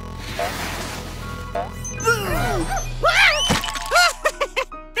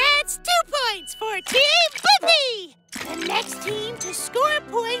 That's 2 points for Team Blippi. The next team to score a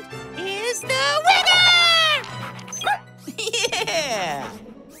point is the winner! Yeah!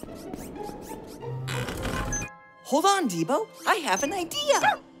 Hold on, Debo. I have an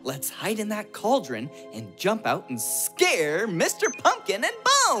idea. Let's hide in that cauldron and jump out and scare Mr. Pumpkin and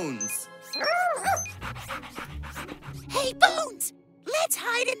Bones. Hey, Bones! Let's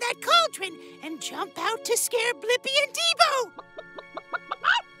hide in that cauldron and jump out to scare Blippi and Debo!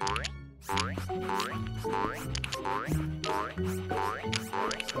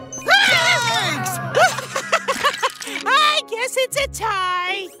 Thanks! I guess it's a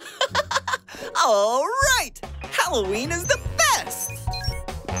tie. All right! Halloween is the best!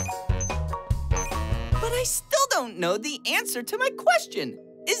 But I still don't know the answer to my question.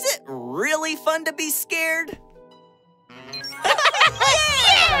 Is it really fun to be scared?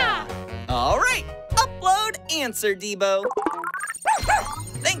 Yeah! All right, upload answer, Debo.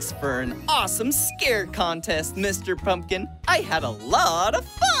 Thanks for an awesome scare contest, Mr. Pumpkin. I had a lot of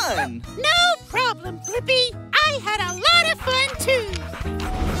fun. No problem, Blippi. I had a lot of fun, too.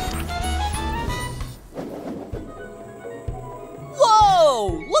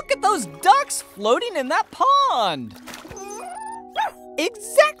 Whoa! Look at those ducks floating in that pond.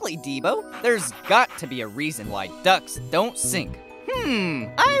 Exactly, Debo. There's got to be a reason why ducks don't sink.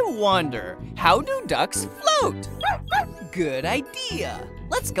 I wonder, how do ducks float? Good idea.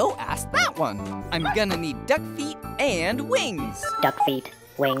 Let's go ask that one. I'm gonna need duck feet and wings. Duck feet,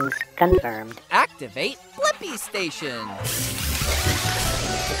 wings, confirmed. Activate Blippi Station.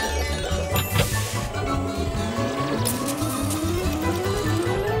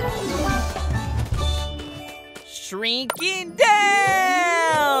 Shrinking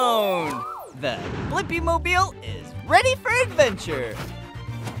down! The Blippi Mobile is ready for adventure.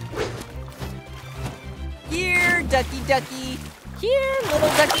 Here, ducky ducky. Here, little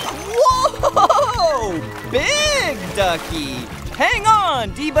ducky. Whoa! Big ducky. Hang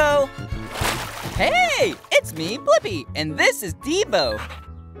on, Debo. Hey, it's me, Blippi, and this is Debo.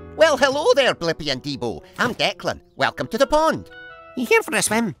 Well, hello there, Blippi and Debo. I'm Declan. Welcome to the pond. You here for a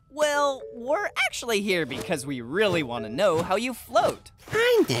swim? Well, we're actually here because we really want to know how you float.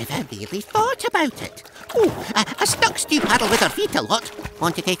 I never really thought about it. Oh, us ducks do paddle with our feet a lot.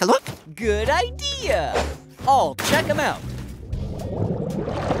 Want to take a look? Good idea. I'll check them out.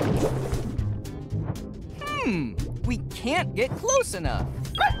 We can't get close enough.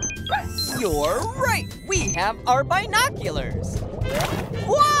 You're right. We have our binoculars.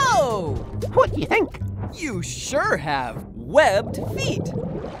 Whoa! What do you think? You sure have webbed feet.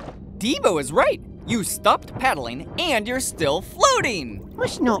 Debo is right. You stopped paddling and you're still floating.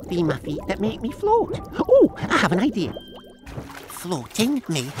 Must not be my feet that make me float. Oh, I have an idea. Floating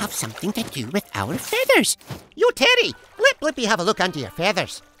may have something to do with our feathers. Yo, Terry, let Blippi have a look under your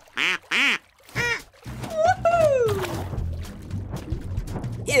feathers. Woohoo!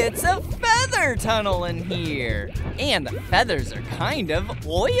 It's a feather tunnel in here. And the feathers are kind of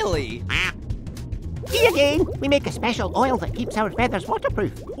oily. See again, we make a special oil that keeps our feathers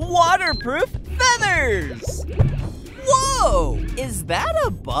waterproof. Waterproof feathers! Whoa! Is that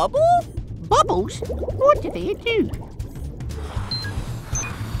a bubble? Bubbles? What do they do?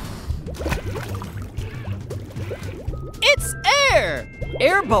 It's air!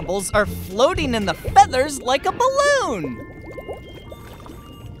 Air bubbles are floating in the feathers like a balloon.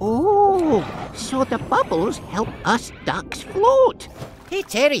 Oh, so the bubbles help us ducks float. Hey,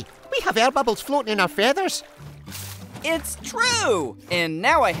 Terry, we have air bubbles floating in our feathers. It's true! And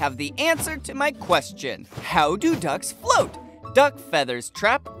now I have the answer to my question. How do ducks float? Duck feathers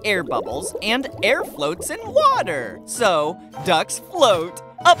trap air bubbles and air floats in water. So, ducks float.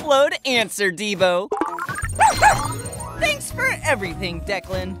 Upload answer, Debo. Thanks for everything,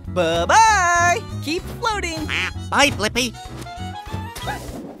 Declan. Bye-bye! Keep floating. Bye, Blippi.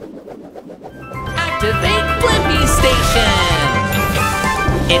 Activate Blippi Station!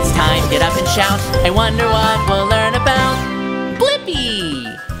 It's time, get up and shout. I wonder what we'll learn about Blippi!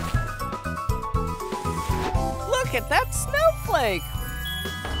 Look at that snowflake!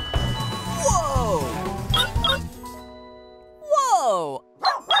 Whoa! Whoa!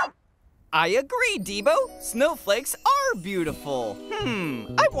 I agree, Debo. Snowflakes are beautiful.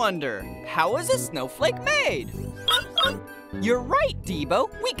 I wonder, how is a snowflake made? You're right, Debo.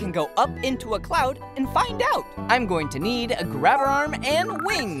 We can go up into a cloud and find out. I'm going to need a grabber arm and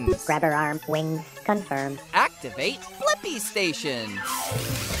wings. Grabber arm, wings, confirmed. Activate Blippi Station.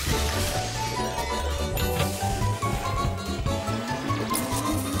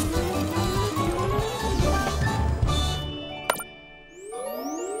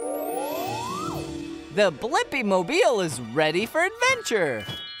 The Blippi Mobile is ready for adventure.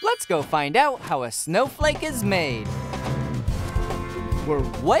 Let's go find out how a snowflake is made. We're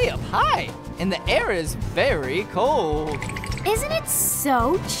way up high, and the air is very cold. Isn't it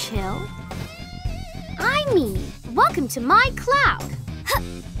so chill? I mean, welcome to my cloud.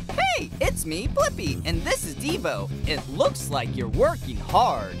 Hey, it's me, Blippi, and this is Debo. It looks like you're working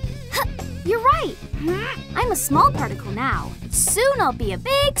hard. You're right. I'm a small particle now. Soon I'll be a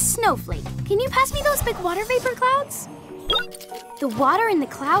big snowflake. Can you pass me those big water vapor clouds? The water in the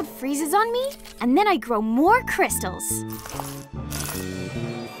cloud freezes on me, and then I grow more crystals.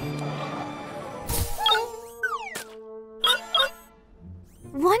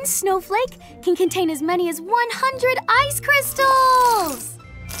 One snowflake can contain as many as 100 ice crystals!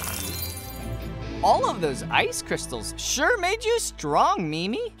 All of those ice crystals sure made you strong,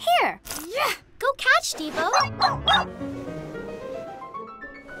 Mimi. Here, go catch, Debo.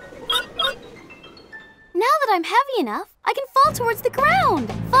 Now that I'm heavy enough, I can fall towards the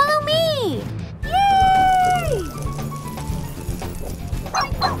ground. Follow me! Yay!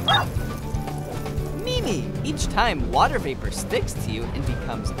 Mimi, each time water vapor sticks to you and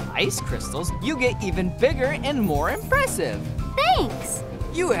becomes ice crystals, you get even bigger and more impressive. Thanks!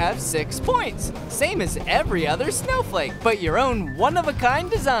 You have 6 points, same as every other snowflake, but your own one-of-a-kind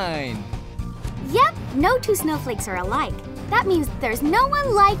design. Yep, no two snowflakes are alike. That means there's no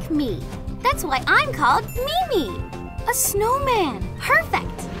one like me. That's why I'm called Mimi. A snowman.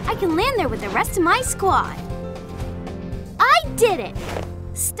 Perfect. I can land there with the rest of my squad. I did it.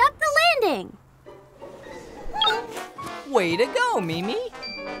 Stuck the landing. Way to go, Mimi.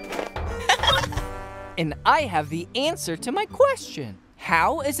 And I have the answer to my question.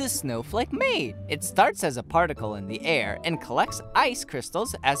 How is a snowflake made? It starts as a particle in the air and collects ice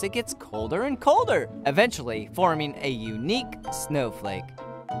crystals as it gets colder and colder, eventually forming a unique snowflake.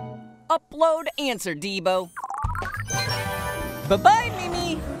 Upload answer, Debo. Bye-bye,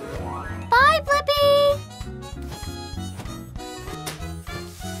 Mimi. Bye, Blippi.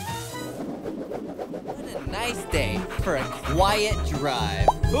 What a nice day for a quiet drive.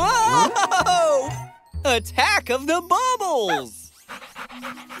 Whoa! Attack of the bubbles!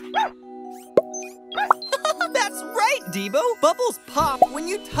 That's right, Debo. Bubbles pop when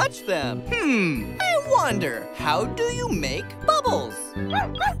you touch them. I wonder, how do you make bubbles?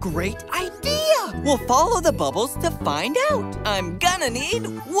 Great idea! We'll follow the bubbles to find out. I'm gonna need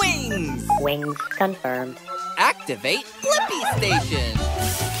wings. Wings confirmed. Activate Blippi Station.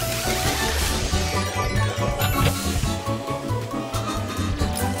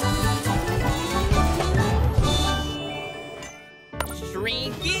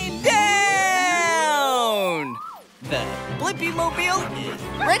 Cranky down! The Blippi Mobile is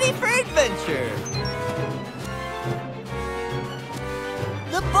ready for adventure.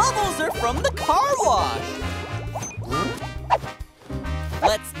 The bubbles are from the car wash.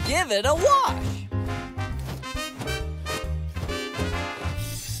 Let's give it a wash.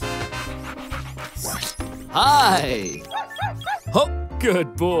 Hi! Oh,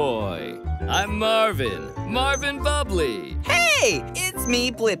 good boy. I'm Marvin Bubbly. Hey, it's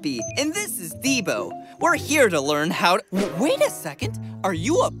me, Blippi, and this is Debo. We're here to learn how to... Wait a second, are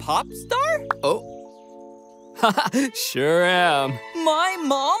you a pop star? Oh. Sure am. My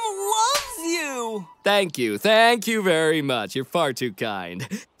mom loves you! Thank you very much. You're far too kind.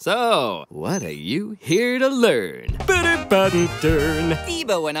 So, what are you here to learn?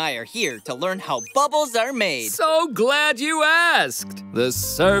 Debo and I are here to learn how bubbles are made. So glad you asked. The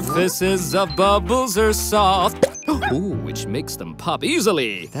surfaces of bubbles are soft, which makes them pop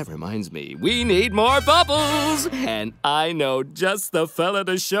easily. That reminds me, we need more bubbles. And I know just the fella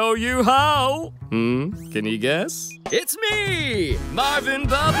to show you how. Can you guess? It's me, Marvin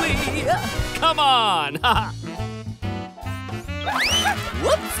Bubbly. Come on.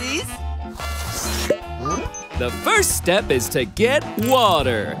 Whoopsies. The first step is to get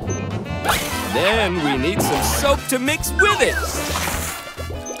water. Then we need some soap to mix with it.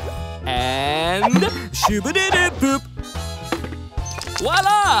 And shoo-ba-dee-dee-boop.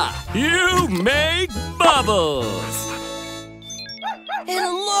 Voila! You make bubbles.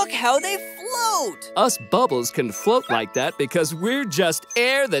 And look how they float. Us bubbles can float like that because we're just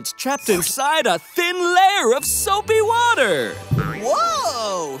air that's trapped inside a thin layer of soapy water.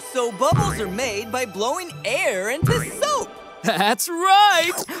 Whoa! So bubbles are made by blowing air into soap. That's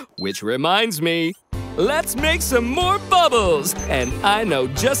right! Which reminds me, let's make some more bubbles. And I know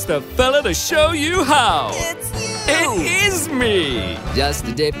just the fella to show you how. It's you! It is me! Just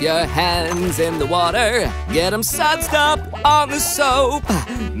to dip your hands in the water, get them sudsed up on the soap.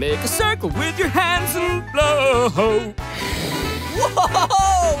 Make a circle with your hands and blow.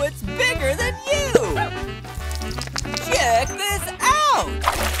 Whoa! It's bigger than you! Check this out!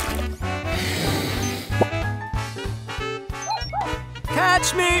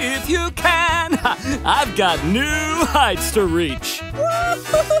 Catch me if you can! I've got new heights to reach.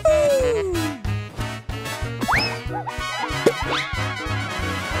 Woo-hoo-hoo-hoo!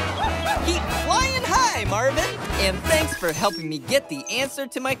 Keep flying high, Marvin! And thanks for helping me get the answer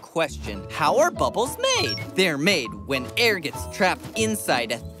to my question. How are bubbles made? They're made when air gets trapped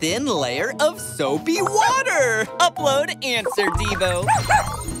inside a thin layer of soapy water. Upload answer, Debo.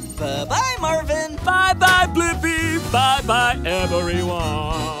 Bye-bye, Marvin. Bye-bye, Blippi. Bye-bye,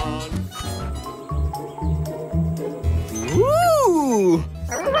 everyone. Woo!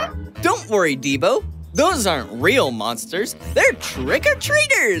 Don't worry, Debo. Those aren't real monsters. They're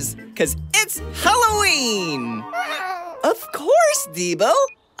trick-or-treaters, because it's Halloween. Of course, Debo.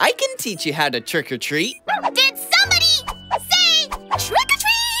 I can teach you how to trick-or-treat. Did somebody say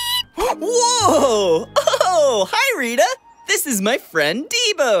trick-or-treat? Whoa! Oh, hi, Rita. This is my friend,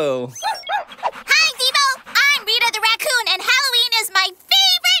 Debo. Hi, Debo. I'm Rita the raccoon, and Halloween is my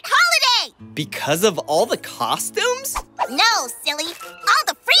favorite holiday. Because of all the costumes? No, silly. All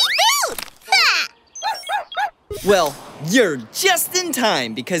the free food. Ha! Well, you're just in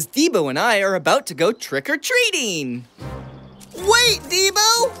time because Debo and I are about to go trick-or-treating. Wait,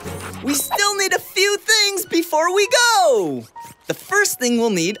 Debo! We still need a few things before we go. The first thing we'll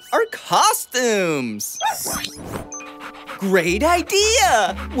need are costumes. Great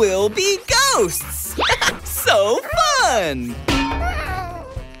idea! We'll be ghosts! So fun!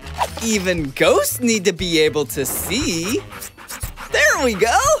 Even ghosts need to be able to see. There we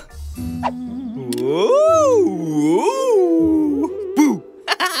go! Ooh! Boo!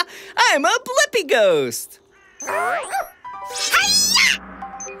 I'm a Blippi ghost!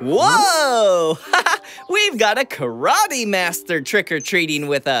 Whoa! We've got a karate master trick-or-treating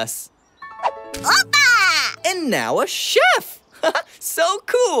with us. Opa! And now a chef! So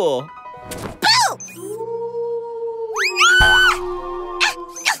cool! Boo!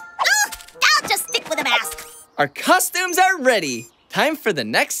 I'll just stick with a mask. Our costumes are ready. Time for the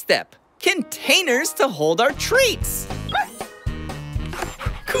next step. Containers to hold our treats.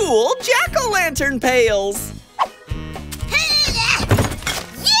 Cool jack-o'-lantern pails. Yeah!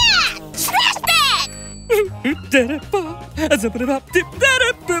 Trash bag!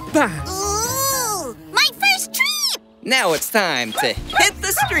 Ooh! My first treat! Now it's time to hit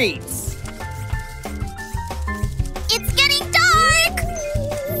the streets. It's getting dark!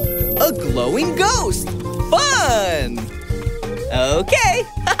 A glowing ghost. Fun! Okay.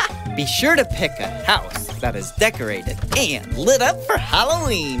 Be sure to pick a house that is decorated and lit up for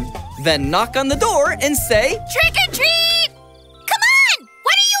Halloween. Then knock on the door and say, Trick or treat! Come on!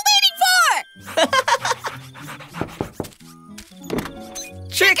 What are you waiting for?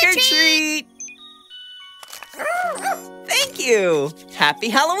 Trick or treat! Thank you! Happy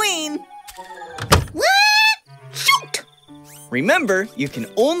Halloween! What? Shoot! Remember, you can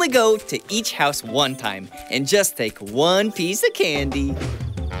only go to each house one time and just take one piece of candy.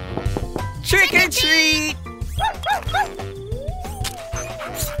 Trick or treat!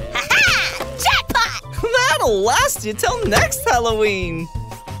 Ha-ha! Jackpot! That'll last you till next Halloween.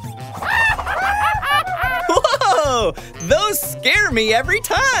 Whoa! Those scare me every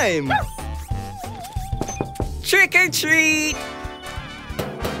time. Trick or treat!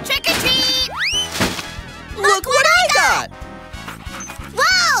 Trick or treat! Look what I got!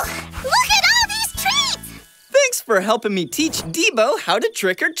 Whoa! Look at all these treats! Thanks for helping me teach Debo how to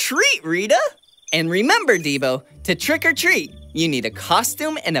trick or treat, Rita. And remember, Debo, to trick or treat, you need a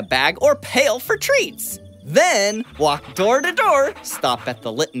costume and a bag or pail for treats. Then walk door to door, stop at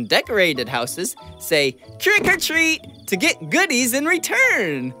the lit and decorated houses, say trick or treat to get goodies in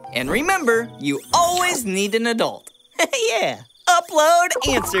return. And remember, you always need an adult. Yeah. Upload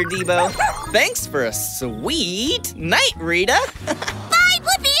answer, Debo. Thanks for a sweet night, Rita. Bye,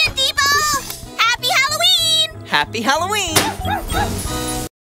 Blippi and Debo! Happy Halloween! Happy Halloween!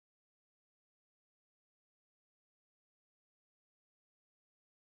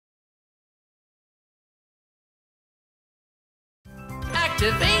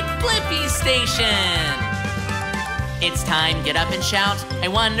 Activate Blippi Station! It's time, get up and shout. I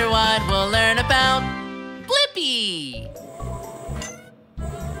wonder what we'll learn about Blippi!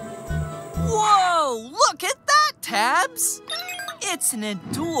 Whoa, look at that, Tabs! It's an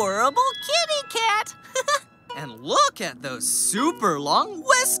adorable kitty cat! And look at those super long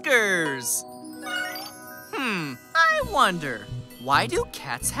whiskers! I wonder, why do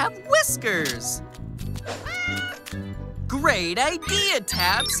cats have whiskers? Great idea,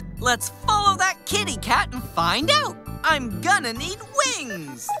 Tabs! Let's follow that kitty cat and find out! I'm gonna need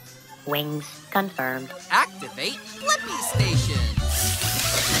wings! Wings confirmed. Activate Blippi Station!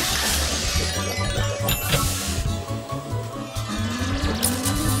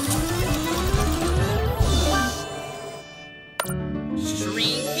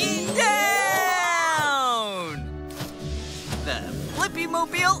 Shrinking down! The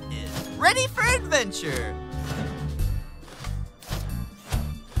Blippi-mobile is ready for adventure!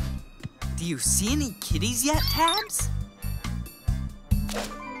 Do you see any kitties yet, Tabs?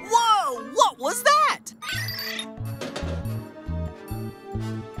 Whoa! What was that?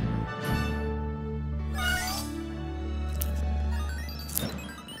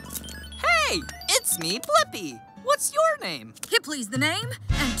 Hey! It's me, Blippi! What's your name? Hipley's the name,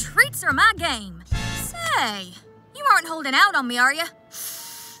 and treats are my game. Say, you aren't holding out on me, are you?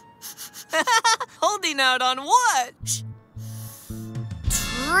 Holding out on what? Shh.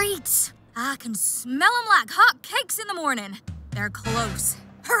 Treats. I can smell them like hot cakes in the morning. They're close.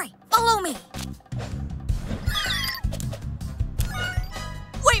 Hurry, follow me.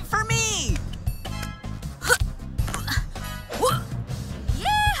 Wait for me!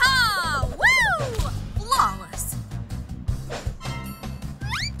 Yeehaw! Woo! Flawless.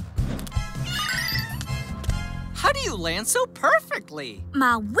 How do you land so perfectly?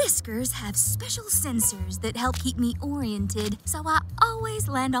 My whiskers have special sensors that help keep me oriented, so I always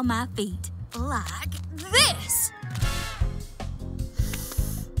land on my feet. Like this.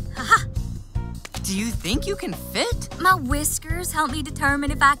 Haha. Do you think you can fit? My whiskers help me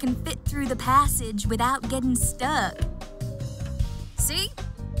determine if I can fit through the passage without getting stuck. See?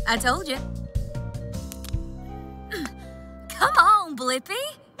 I told you. Come on,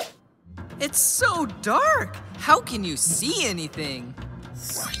 Blippi. It's so dark. How can you see anything?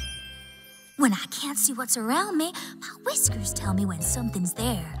 When I can't see what's around me, my whiskers tell me when something's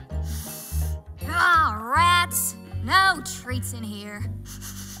there. Ah, rats. No treats in here.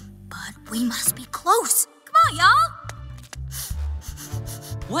 But we must be close. Come on, y'all.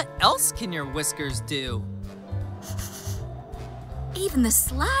 What else can your whiskers do? Even the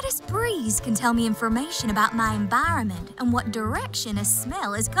slightest breeze can tell me information about my environment and what direction a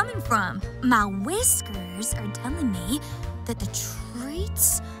smell is coming from. My whiskers are telling me that the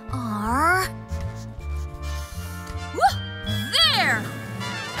treats are... Woo! There!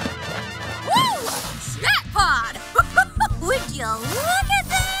 Woo! Jackpot! Would you look at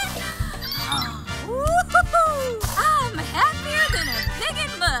that? Woo-hoo-hoo! I'm happier than a pig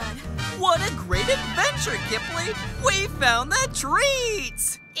in mud. What a great adventure, Kipley! We found the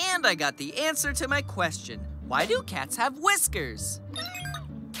treats! And I got the answer to my question. Why do cats have whiskers?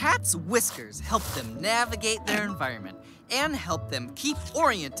 Cats' whiskers help them navigate their environment and help them keep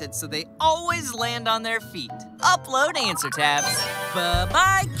oriented so they always land on their feet. Upload answer tabs.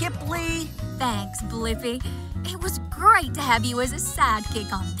 Bye-bye, Kipley. Thanks, Blippi. It was great to have you as a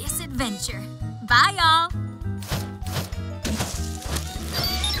sidekick on this adventure. Bye, y'all.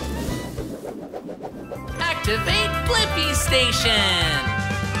 Activate Blippi Station!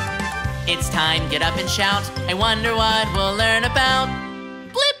 It's time, get up and shout. I wonder what we'll learn about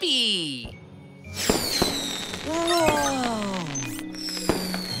Blippi! Whoa!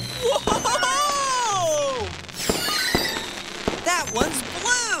 Whoa! That one's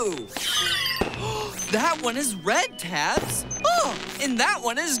blue! That one is red, Tabs. Oh, and that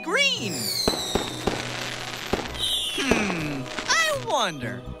one is green. I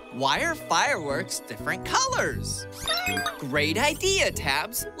wonder, why are fireworks different colors? Great idea,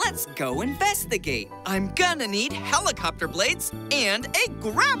 Tabs. Let's go investigate. I'm gonna need helicopter blades and a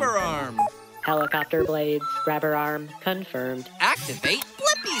grabber arm. Helicopter blades, grabber arm, confirmed. Activate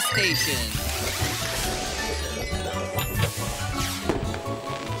Blippi Station.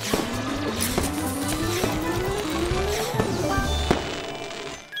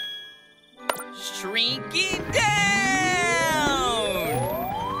 Shrinking down!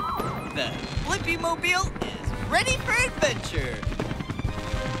 The Blippi-mobile is ready for adventure.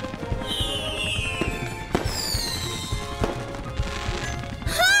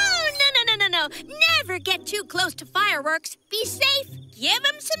 Oh, no. Never get too close to fireworks. Be safe. Give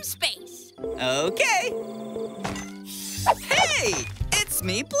them some space. Okay. Hey, it's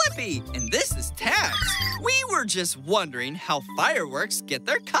me, Blippi, and this is Tabs. We were just wondering how fireworks get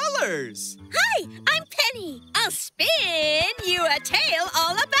their colors. Hi, I'm Penny. I'll spin you a tale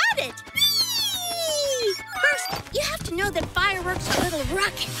all about it. Whee! First, you have to know that fireworks are little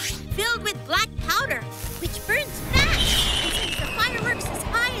rockets filled with black powder, which burns fast and sends the fireworks as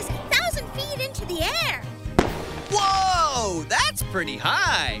high as 1,000 feet into the air. Whoa, that's pretty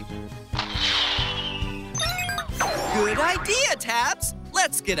high. Good idea, Tabs.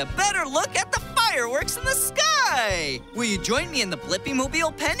 Let's get a better look at the fireworks in the sky. Will you join me in the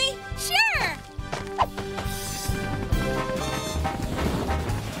Blippi-mobile, Penny? Sure.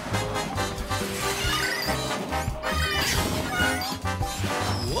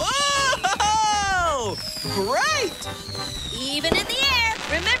 Whoa! Great! Even in the air,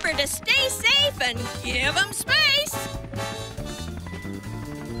 remember to stay safe and give them space.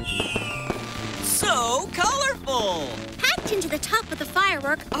 So colorful! Packed into the top of the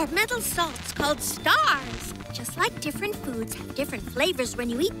firework are metal salts called stars. Just like different foods have different flavors when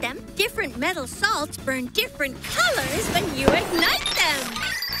you eat them, different metal salts burn different colors when you ignite them.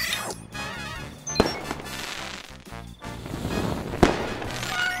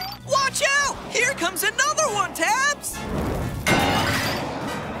 Watch out! Here comes another one, Tabs!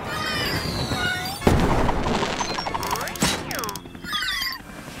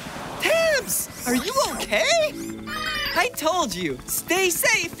 Tabs, are you okay? I told you, stay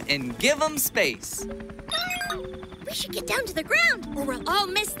safe and give them space. We should get down to the ground or we'll all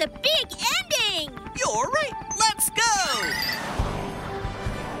miss the big ending. You're right, let's go!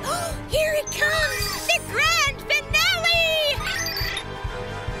 Here it comes, the grand finale!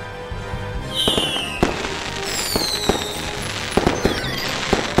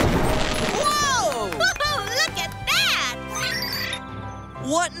 Whoa! Whoa, look at that!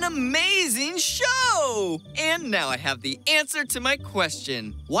 What an amazing show! And now I have the answer to my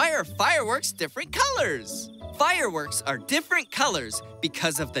question. Why are fireworks different colors? Fireworks are different colors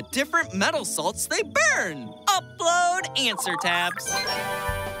because of the different metal salts they burn. Upload answer tabs.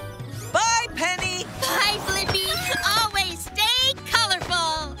 Bye, Penny. Bye, Blippi. Always stay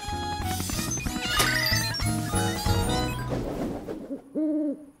colorful.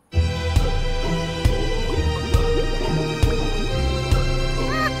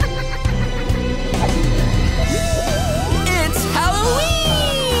 It's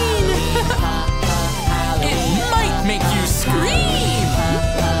Halloween! It might make you scream!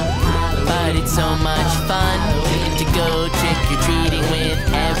 But it's so much fun to go trick-or-treating with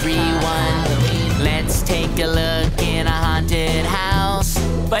everyone. Let's take a look in a haunted house.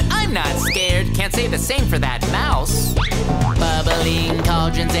 But I'm not scared, can't say the same for that mouse. Bubbling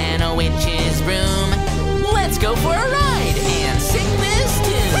cauldrons and a witch's broom. Let's go for a ride and sing this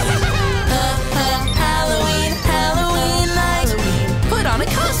tune. Halloween, Halloween night. Put on a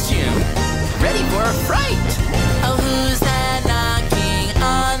costume, ready for a fright. Oh, who's that knocking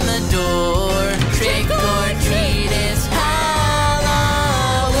on the door? Trick or treat, it's Halloween.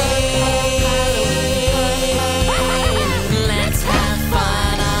 Let's have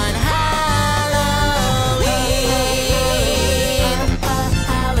fun on Halloween.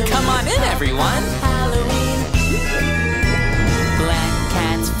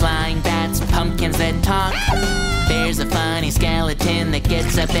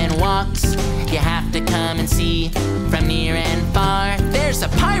 gets up and walks. You have to come and see from near and far. There's a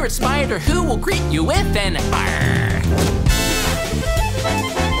pirate spider who will greet you with an arr.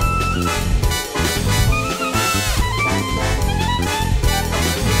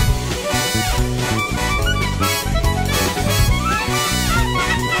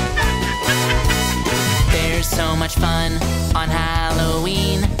 There's so much fun on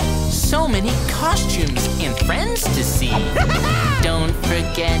Halloween. So many costumes and friends to see. Don't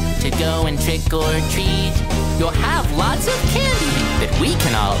forget to go and trick or treat. You'll have lots of candy that we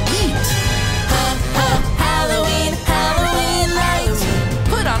can all eat. Ha ha, Halloween, Halloween night.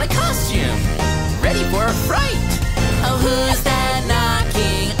 Put on a costume, ready for a fright. Oh, who's that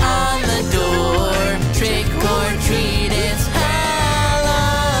knocking on the door? Trick or treat, it's Halloween.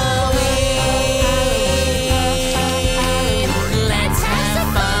 Let's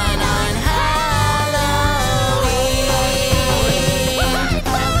have fun on Halloween.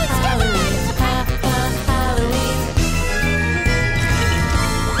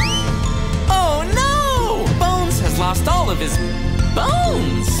 Oh no! Bones has lost all of his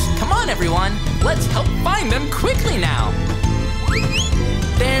bones. Come on, everyone. Let's help find them quickly now.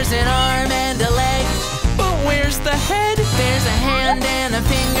 There's an arm and a leg, but where's the head? There's a hand and a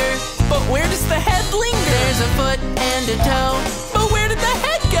finger, but where does the head linger? There's a foot and a toe, but where did the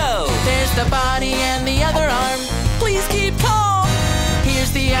head go? There's the body and the other arm. Please keep calm.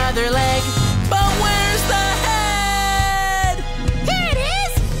 Here's the other leg, but where's the head? Here it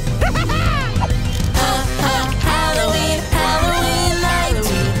is! Ha ha, Halloween, Halloween night.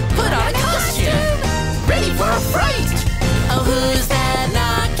 Put on a costume, ready for a fright. Oh, who's that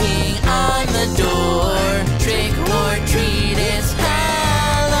knocking on the door? Trick or treat, it's Halloween.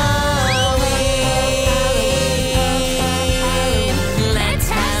 Let's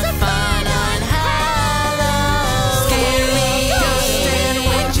have fun on Halloween. Scary ghosts and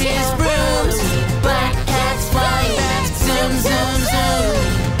witches, brooms, black cats, flying bats, zoom, zoom, zoom.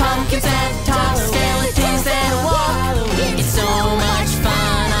 Pumpkins that talk, skeletons that walk. It's so much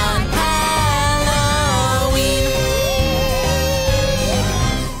fun on Halloween.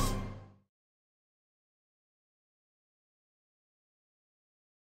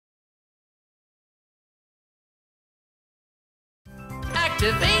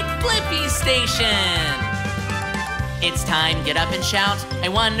 Activate Blippi Station! It's time, get up and shout. I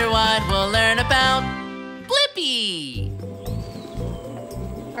wonder what we'll learn about Blippi!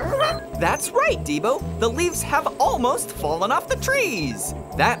 That's right, Debo. The leaves have almost fallen off the trees.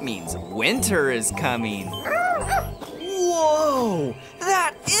 That means winter is coming. Whoa!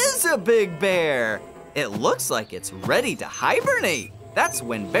 That is a big bear! It looks like it's ready to hibernate. That's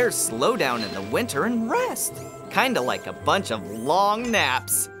when bears slow down in the winter and rest. Kinda like a bunch of long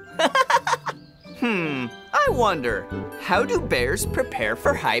naps. I wonder, how do bears prepare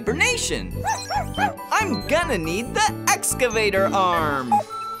for hibernation? I'm gonna need the excavator arm.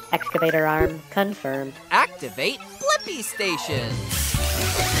 Excavator arm confirmed. Activate Blippi Station.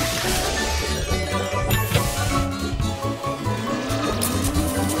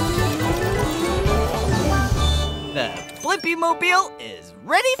 The Blippi Mobile is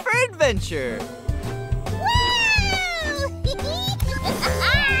ready for adventure.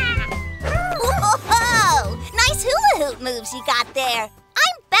 Whoa! Nice hula hoop moves you got there.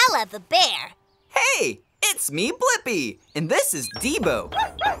 I'm Bella the bear. Hey, it's me, Blippi, and this is Debo.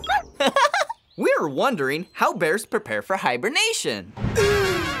 We're wondering how bears prepare for hibernation.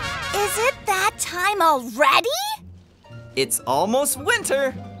 Is it that time already? It's almost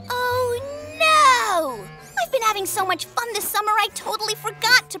winter. Oh no! I've been having so much fun this summer I totally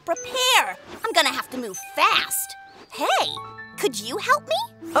forgot to prepare. I'm gonna have to move fast. Hey, could you help me?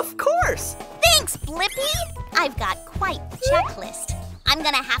 Of course. Thanks, Blippi. I've got quite the checklist. I'm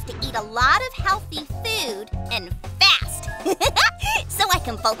gonna have to eat a lot of healthy food and fast. So I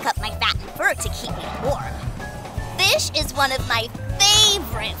can bulk up my fat and fur to keep me warm. Fish is one of my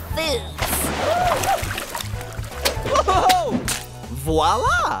favorite foods. Whoa!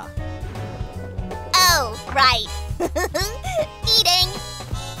 Voila! Oh, right. Eating.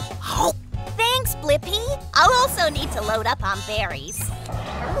 Thanks, Blippi. I'll also need to load up on berries.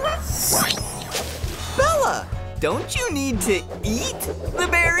 Bella, don't you need to eat the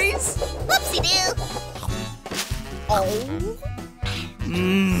berries? Whoopsie-doo. Oh.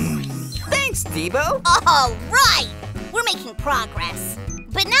 Thanks, Debo. All right. We're making progress.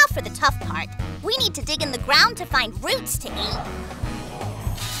 But now for the tough part. We need to dig in the ground to find roots to eat.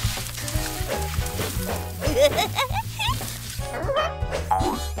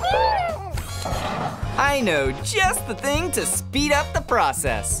 I know just the thing to speed up the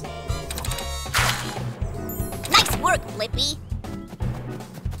process. Nice work, Blippi.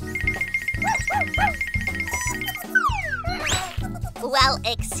 Well,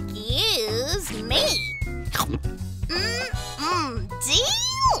 excuse me.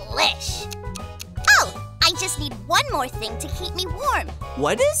 Delish. Oh, I just need one more thing to keep me warm.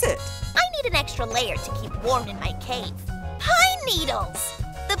 What is it? I need an extra layer to keep warm in my cave. Pine needles!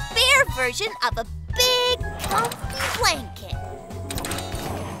 The bear version of a big, comfy blanket.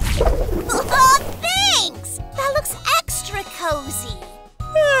 Oh, thanks! That looks extra cozy.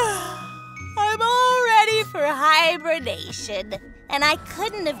 I'm all ready for hibernation. And I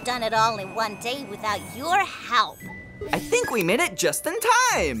couldn't have done it all in one day without your help. I think we made it just in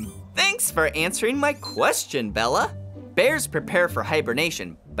time. Thanks for answering my question, Bella. Bears prepare for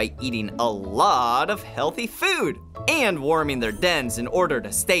hibernation by eating a lot of healthy food and warming their dens in order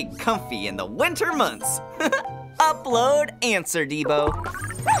to stay comfy in the winter months. Upload answer, Debo.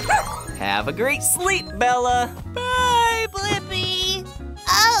 Have a great sleep, Bella. Bye, Blippi.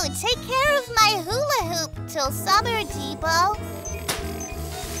 Oh, take care of my hula hoop till summer, Debo.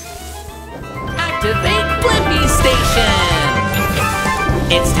 Activate Blippi Station!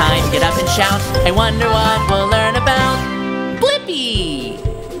 It's time, get up and shout. I wonder what we'll learn about Blippi!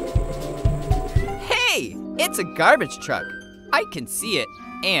 Hey, it's a garbage truck. I can see it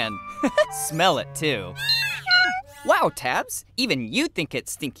and smell it too. Wow, Tabs, even you think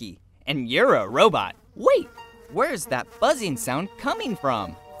it's stinky, and you're a robot. Wait, where's that buzzing sound coming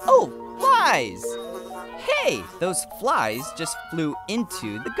from? Oh, flies! Hey, those flies just flew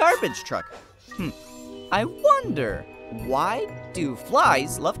into the garbage truck. I wonder, why do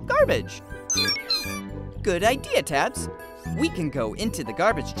flies love garbage? Good idea, Tabs. We can go into the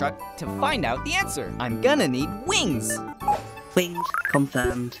garbage truck to find out the answer. I'm gonna need wings. Wings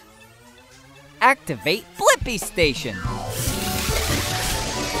confirmed. Activate Blippi Station.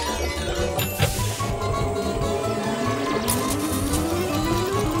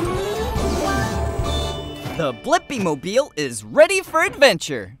 The Blippi-mobile is ready for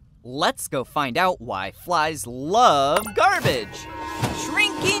adventure. Let's go find out why flies love garbage.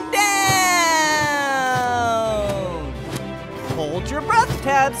 Shrinking down! Hold your breath,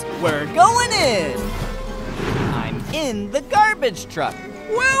 Tabs. We're going in. I'm in the garbage truck.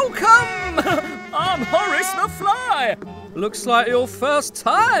 Welcome! I'm Horace the Fly. Looks like your first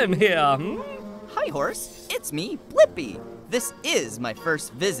time here. Hi, Horace. It's me, Blippi. This is my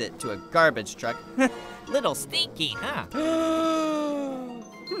first visit to a garbage truck. Little stinky, huh?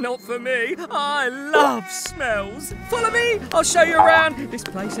 Not for me. I love smells. Follow me. I'll show you around. This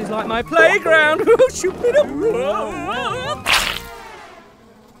place is like my playground.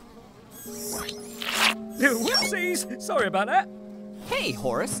 Whoopsies. Sorry about that. Hey,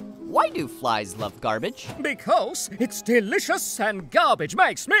 Horace. Why do flies love garbage? Because it's delicious and garbage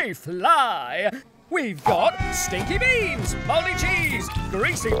makes me fly. We've got stinky beans, moldy cheese,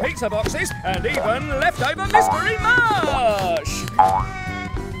 greasy pizza boxes, and even leftover mystery mush.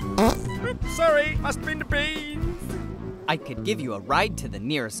 Oops, sorry, must have been the beans. I could give you a ride to the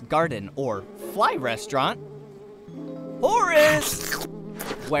nearest garden or fly restaurant. Horace!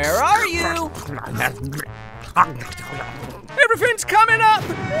 Where are you? Everything's coming up!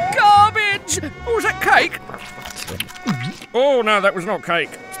 Garbage! Oh, was that cake? Oh, no, that was not cake.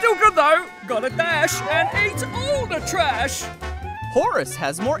 Still good, though. Gotta dash and eat all the trash. Horace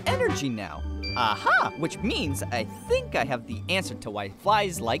has more energy now. Aha! Which means I think I have the answer to why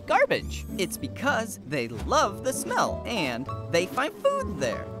flies like garbage. It's because they love the smell and they find food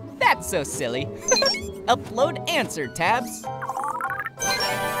there. That's so silly. Upload answer, Tabs.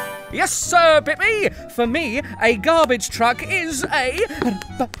 Yes, sir, Blippi. For me, a garbage truck is a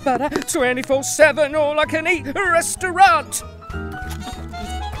 24/7 all-I-can-eat restaurant.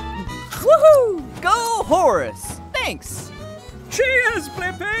 Woohoo! Go, Horace! Thanks. Cheers,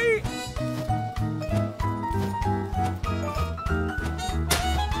 Blippi.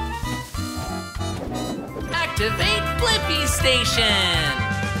 Activate Blippi Station!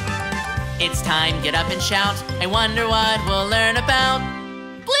 It's time, get up and shout. I wonder what we'll learn about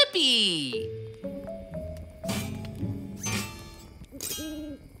Blippi!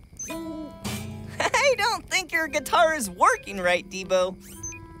 I don't think your guitar is working right, Debo.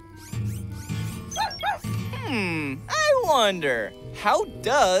 I wonder, how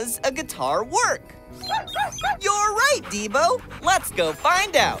does a guitar work? You're right, Debo. Let's go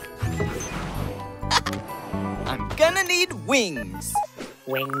find out. I'm gonna need wings.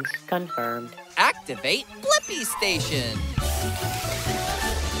 Wings confirmed. Activate Blippi Station.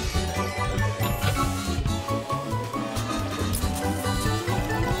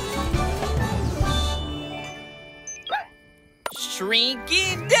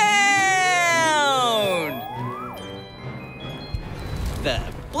 Shrinking down! The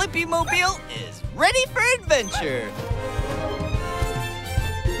Blippi Mobile is ready for adventure.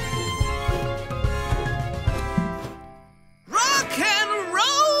 Rock and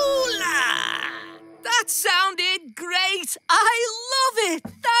roller! That sounded great. I love it.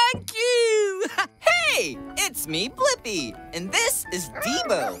 Thank you. Hey, it's me, Blippi, and this is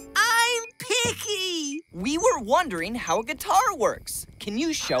Debo. I'm Picky. We were wondering how a guitar works. Can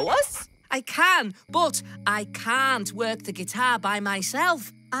you show us? I can, but I can't work the guitar by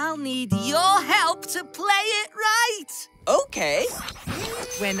myself. I'll need your help to play it right. Okay.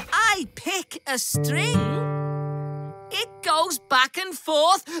 When I pick a string, it goes back and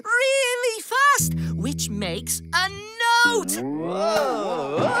forth really fast, which makes a note.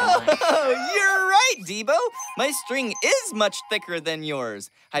 Whoa! You're right, Debo. My string is much thicker than yours.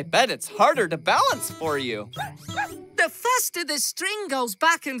 I bet it's harder to balance for you. The faster the string goes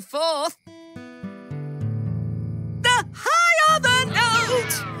back and forth, the higher the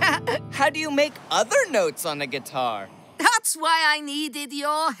note. How do you make other notes on a guitar? That's why I needed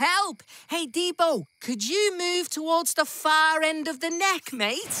your help. Hey, Debo, could you move towards the far end of the neck,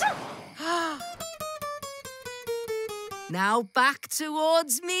 mate? Now back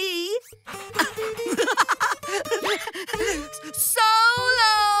towards me.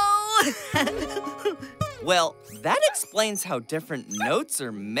 Solo! Well, that explains how different notes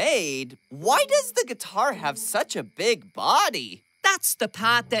are made. Why does the guitar have such a big body? That's the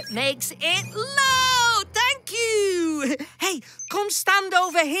part that makes it loud. Thank you. Hey, come stand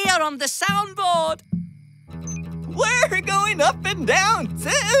over here on the soundboard. We're going up and down,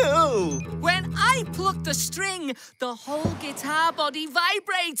 too. When I pluck the string, the whole guitar body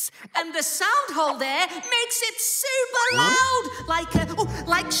vibrates, and the sound hole there makes it super loud,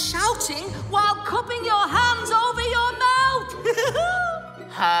 like shouting while cupping your hands over your mouth.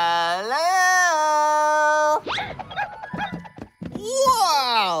 Hello?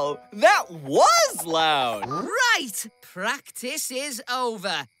 Wow, that was loud. Right, practice is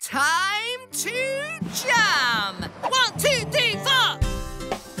over. Time to jam. 1, 2, 3, 4.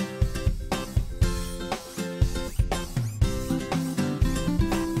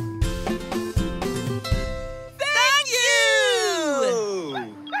 Thank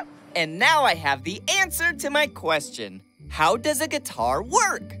you! And now I have the answer to my question. How does a guitar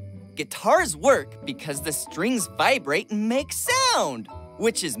work? Guitars work because the strings vibrate and make sound,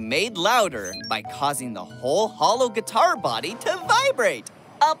 which is made louder by causing the whole hollow guitar body to vibrate.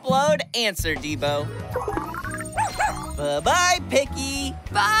 Upload answer, Debo. Bye-bye, Picky.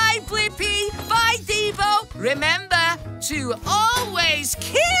 Bye, Blippi. Bye, Debo. Remember to always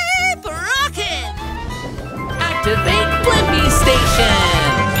keep rocking. Activate Blippi Station.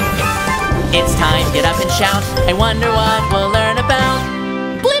 It's time, get up and shout. I wonder what we'll learn about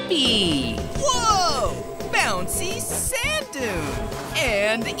Blippi. Whoa! Bouncy sand dune.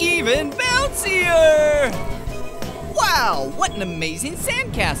 And even bouncier. Wow, what an amazing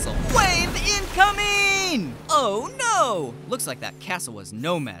sandcastle. Wave incoming! Oh no! Looks like that castle was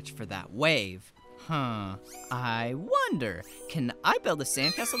no match for that wave. Huh. I wonder, can I build a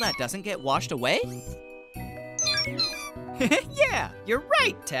sandcastle that doesn't get washed away? Yeah, you're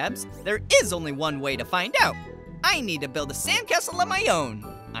right, Tabs. There is only one way to find out. I need to build a sandcastle on my own.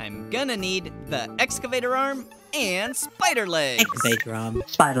 I'm gonna need the excavator arm and spider legs. Excavator arm,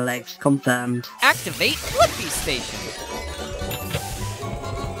 spider legs, confirmed. Activate Blippi Station.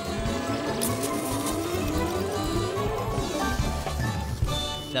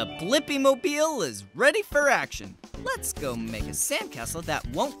 The Blippi Mobile is ready for action. Let's go make a sandcastle that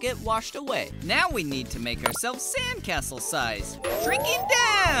won't get washed away. Now we need to make ourselves sandcastle size. Shrinking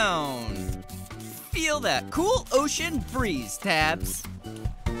down. Feel that cool ocean breeze, Tabs.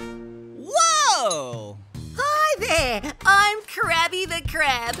 Whoa! Hi there. I'm Krabby the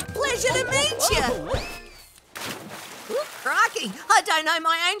Crab. Pleasure to meet you. Ooh, crikey, I don't know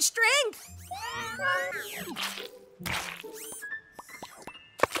my own strength.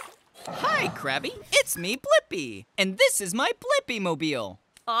 Hi, Krabby. It's me, Blippi. And this is my Blippi Mobile.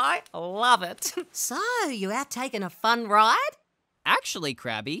 I love it. So, you out taking a fun ride? Actually,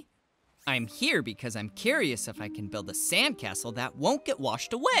 Krabby, I'm here because I'm curious if I can build a sandcastle that won't get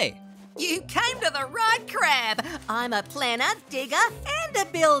washed away. You came to the right crab. I'm a planner, digger, and a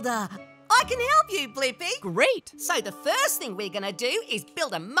builder. I can help you, Blippi. Great. So the first thing we're gonna do is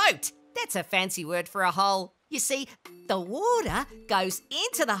build a moat. That's a fancy word for a hole. You see, the water goes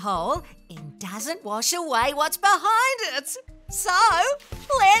into the hole and doesn't wash away what's behind it. So,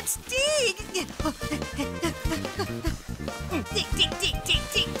 let's dig. Dig, dig, dig, dig,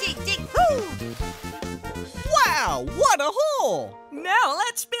 dig, dig, dig. Woo! Wow, what a hole! Now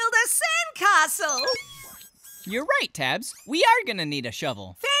let's build a sandcastle. You're right, Tabs. We are gonna need a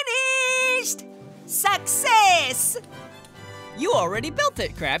shovel. Finished! Success! You already built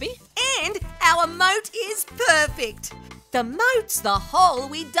it, Krabby. And our moat is perfect. The moat's the hole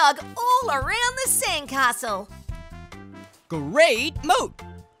we dug all around the sandcastle. Great moat!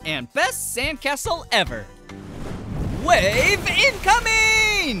 And best sandcastle ever. Wave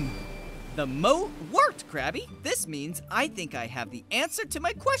incoming! The moat worked, Krabby. This means I think I have the answer to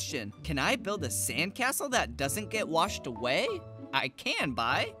my question. Can I build a sandcastle that doesn't get washed away? I can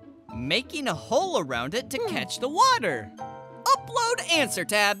by making a hole around it to catch the water. Upload answer,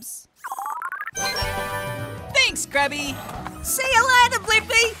 Tabs. Thanks, Krabby. See you later,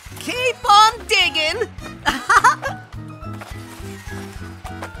 Blippi. Keep on digging.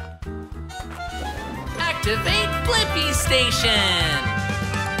 Activate Blippi Station!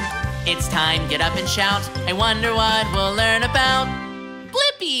 It's time, get up and shout. I wonder what we'll learn about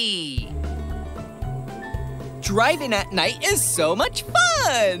Blippi! Driving at night is so much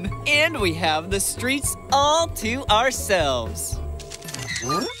fun! And we have the streets all to ourselves.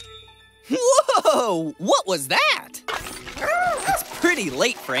 Whoa! What was that? It's pretty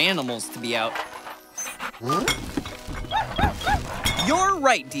late for animals to be out. You're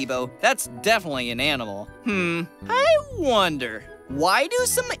right, Debo. That's definitely an animal. I wonder, why do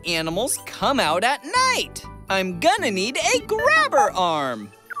some animals come out at night? I'm gonna need a grabber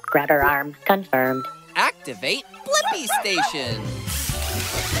arm. Grabber arm confirmed. Activate Blippi Station.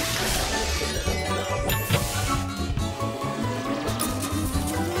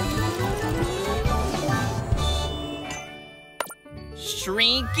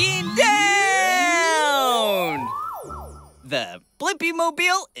 Shrinking down! The Blippi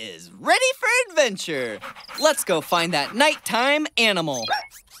Mobile is ready for adventure. Let's go find that nighttime animal.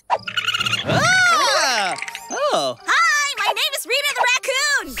 Ah! Oh. Hi, my name is Rita the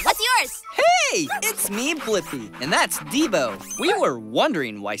raccoon. What's yours? Hey, it's me, Blippi, and that's Debo. We were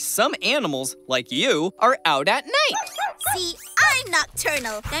wondering why some animals, like you, are out at night. See, I'm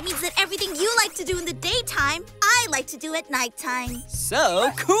nocturnal. That means that everything you like to do in the daytime, I like to do at nighttime.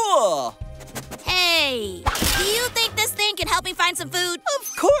 So cool. Hey, do you think this thing can help me find some food?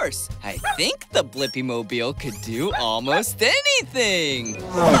 Of course. I think the Blippi Mobile could do almost anything.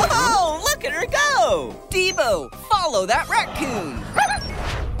 Oh, look at her go. Debo, follow that raccoon.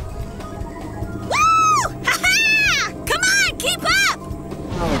 Woo! Ha-ha! Come on, keep up!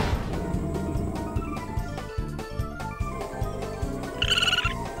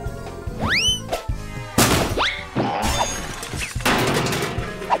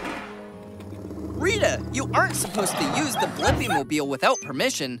 Rita, you aren't supposed to use the Blippi Mobile without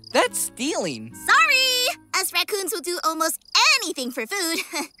permission. That's stealing. Sorry! Us raccoons will do almost anything for food.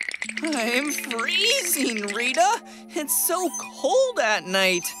 I'm freezing, Rita. It's so cold at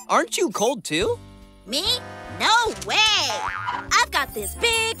night. Aren't you cold too? Me? No way! I've got this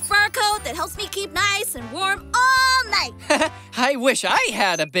big fur coat that helps me keep nice and warm all night. I wish I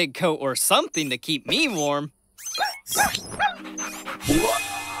had a big coat or something to keep me warm.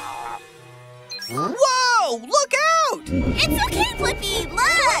 Whoa! Look out! It's okay, Blippi.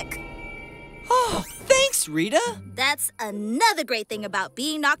 Look! Oh, thanks, Rita. That's another great thing about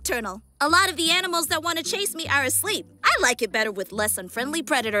being nocturnal. A lot of the animals that want to chase me are asleep. I like it better with less unfriendly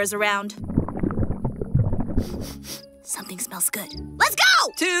predators around. Something smells good. Let's go!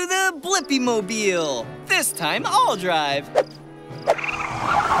 To the Blippi Mobile. This time I'll drive.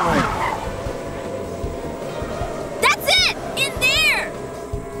 That's it! In there!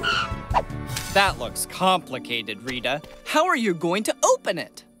 That looks complicated, Rita. How are you going to open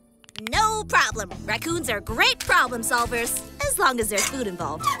it? No problem. Raccoons are great problem solvers, as long as there's food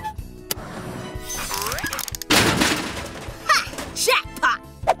involved. Ha! Jackpot!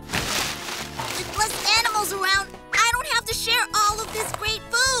 With less animals around, I don't have to share all of this great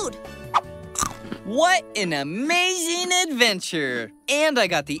food. What an amazing adventure! And I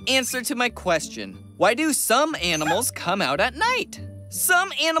got the answer to my question. Why do some animals come out at night?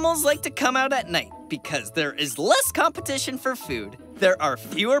 Some animals like to come out at night because there is less competition for food. There are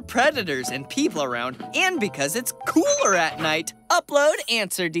fewer predators and people around, and because it's cooler at night. Upload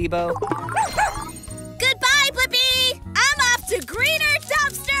answer, Debo. Goodbye, Blippi! I'm off to greener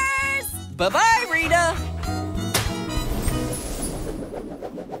dumpsters! Bye-bye, Rita!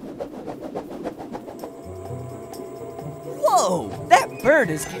 Whoa, that bird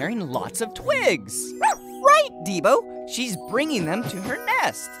is carrying lots of twigs. Right, Debo. She's bringing them to her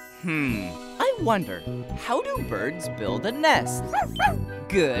nest. I wonder, how do birds build a nest?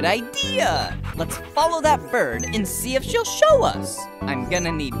 Good idea. Let's follow that bird and see if she'll show us. I'm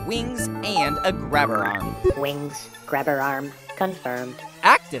gonna need wings and a grabber arm. Wings, grabber arm confirmed.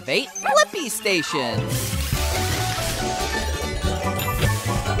 Activate Blippi Station.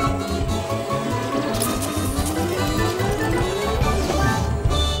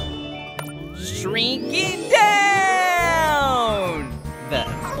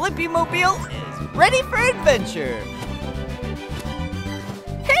 Blippi Mobile is ready for adventure.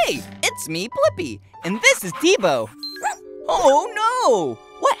 Hey, it's me, Blippi, and this is Debo. Oh no!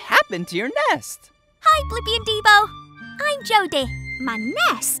 What happened to your nest? Hi, Blippi and Debo. I'm Jody. My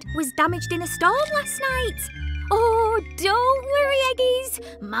nest was damaged in a storm last night. Oh, don't worry,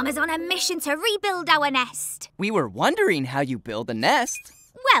 Eggies. Mama's on a mission to rebuild our nest. We were wondering how you build a nest.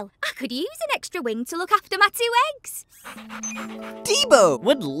 Well, I could use an extra wing to look after my 2 eggs. Debo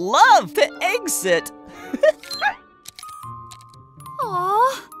would love to egg sit.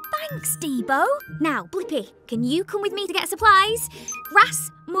 Aw, thanks, Debo. Now, Blippi, can you come with me to get supplies? Grass,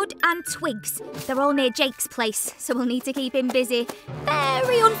 mud and twigs. They're all near Jake's place, so we'll need to keep him busy.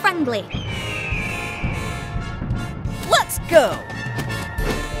 Very unfriendly. Let's go!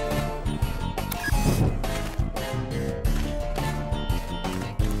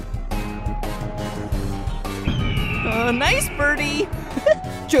 Nice birdie!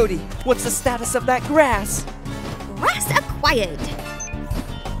 Jody, what's the status of that grass? Grass acquired.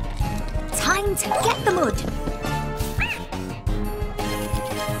 Time to get the mud.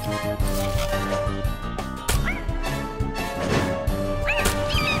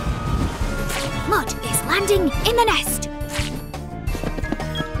 Mud is landing in the nest.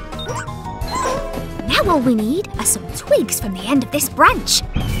 Now all we need are some twigs from the end of this branch.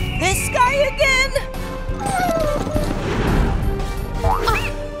 This guy again?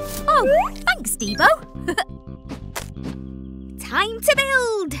 Oh, thanks, Debo. Time to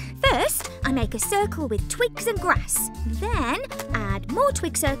build. First, I make a circle with twigs and grass. Then, add more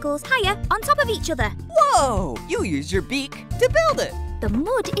twig circles higher on top of each other. Whoa! You use your beak to build it. The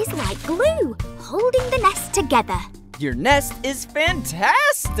mud is like glue, holding the nest together. Your nest is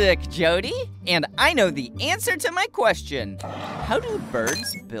fantastic, Jody. And I know the answer to my question. How do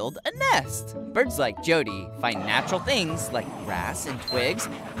birds build a nest? Birds like Jody find natural things like grass and twigs,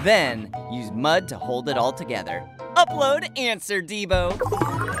 then use mud to hold it all together. Upload answer, Debo.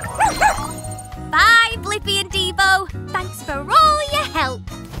 Bye, Blippi and Debo. Thanks for all your help.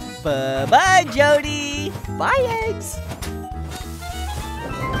 Bye-bye, Jody. Bye, eggs.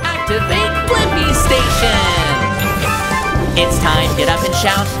 Activate Blippi Station! It's time to get up and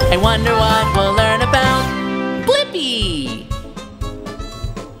shout. I wonder what we'll learn about Blippi!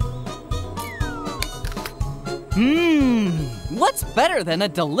 What's better than a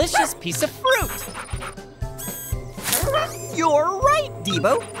delicious piece of fruit? You're right,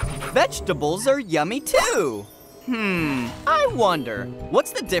 Debo. Vegetables are yummy too. I wonder,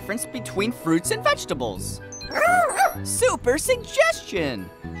 what's the difference between fruits and vegetables? Super suggestion!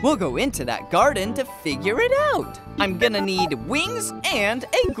 We'll go into that garden to figure it out. I'm gonna need wings and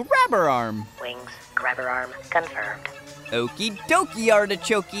a grabber arm. Wings, grabber arm, confirmed. Okie dokie,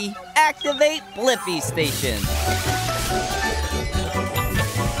 artichoke. Activate Blippi Station.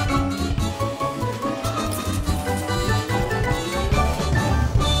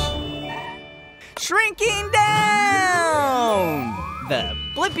 Shrinking down! The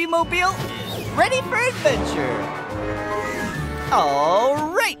Blippi Mobile is ready for adventure. All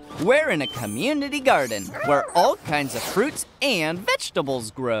right, we're in a community garden where all kinds of fruits and vegetables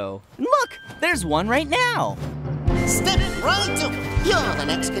grow. Look, there's one right now. Step right up. You're the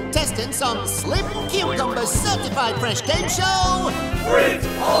next contestants on Slim Cucumber's Certified Fresh Game Show. Fruit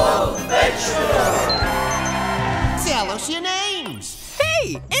or vegetable? Tell us your names.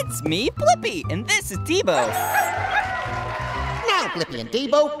 Hey, it's me, Blippi, and this is Debo. Now, Blippi and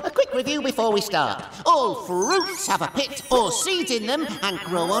Debo, a quick review before we start. All fruits have a pit or seeds in them and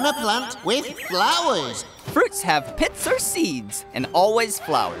grow on a plant with flowers. Fruits have pits or seeds and always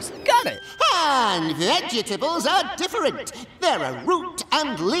flowers. Got it. And vegetables are different. There are root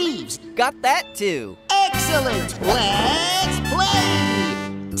and leaves. Got that too. Excellent. Let's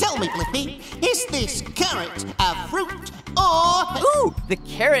play. Tell me, Blippi, is this carrot a fruit or... Ooh, the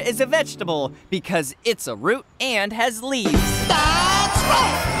carrot is a vegetable because it's a root and has leaves. That's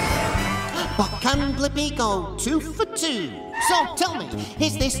right! But can Blippi go 2 for 2? So tell me,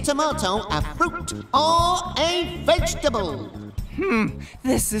 is this tomato a fruit or a vegetable?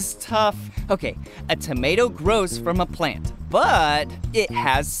 This is tough. Okay, a tomato grows from a plant, but it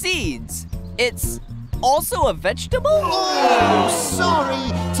has seeds. It's also a vegetable? Oh,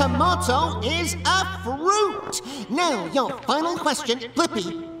 sorry. Tomato is a fruit. Now, your final question,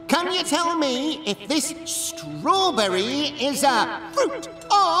 Blippi. Can you tell me if this strawberry is a fruit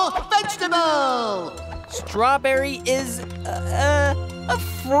or vegetable? Strawberry is a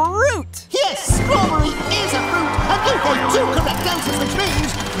fruit. Yes, strawberry is a fruit. And you got 2 correct answers, which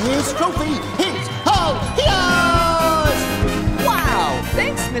means this trophy is all yours. Wow,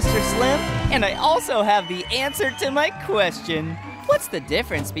 thanks, Mr. Slim. And I also have the answer to my question. What's the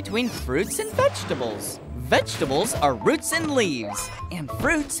difference between fruits and vegetables? Vegetables are roots and leaves, and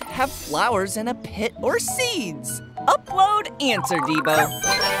fruits have flowers and a pit or seeds. Upload answer, Debo.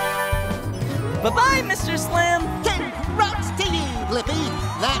 Bye-bye, Mr. Slim. Congrats to you, Blippi.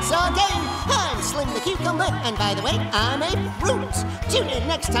 That's our game. I'm Slim the Cucumber, and by the way, I'm a fruit. Tune in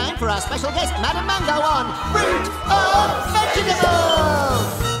next time for our special guest, Madam Mango, on Fruit or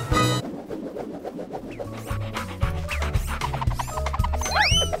Vegetable.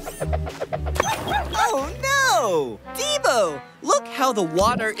 Oh no! Debo, look how the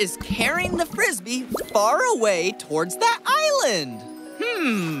water is carrying the Frisbee far away towards that island.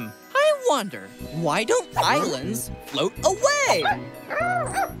 I wonder, why don't islands float away?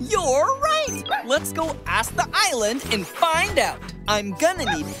 You're right! Let's go ask the island and find out. I'm gonna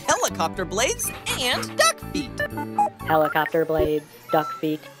need helicopter blades and duck feet. Helicopter blades, duck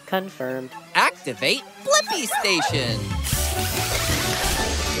feet, confirmed. Activate Blippi Station.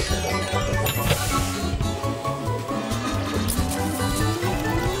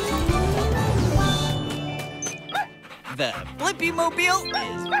 The Blippi Mobile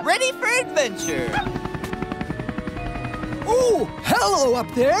is ready for adventure. Oh, hello up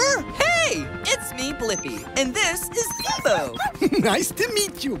there. Hey, it's me, Blippi, and this is Debo. Nice to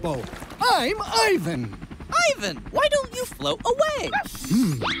meet you both. I'm Ivan. Ivan, why don't you float away?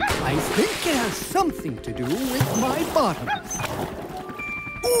 I think it has something to do with my bottom.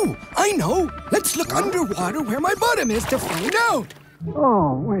 Ooh, I know. Let's look underwater where my bottom is to find out.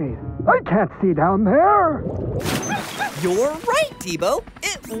 Oh, wait. I can't see down there. You're right, Debo.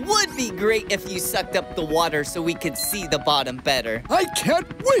 It would be great if you sucked up the water so we could see the bottom better. I can't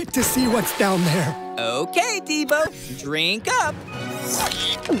wait to see what's down there. Okay, Debo. Drink up.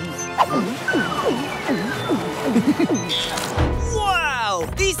 Wow!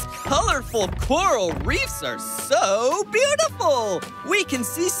 These colorful coral reefs are so beautiful! We can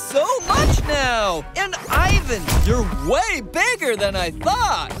see so much now! And Ivan, you're way bigger than I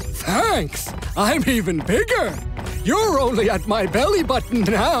thought! Thanks! I'm even bigger! You're only at my belly button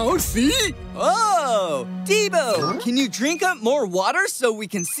now, see? Oh! Debo, can you drink up more water so we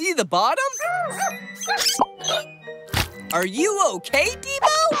can see the bottom? Are you okay, Debo?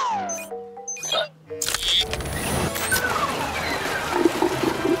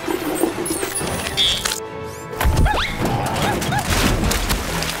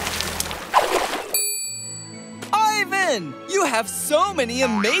 Ivan, you have so many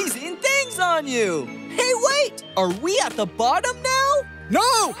amazing things on you. Hey, wait, are we at the bottom now?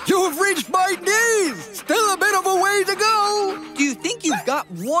 No, you have reached my knees. Still a bit of a way to go. Do you think you've got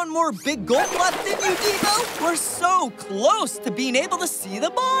one more big gulp left in you, Debo? We're so close to being able to see the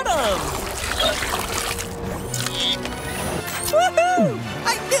bottom. Woohoo!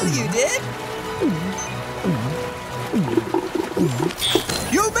 I knew you did.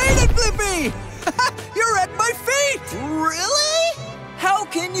 You made it, Blippi! You're at my feet! Really? How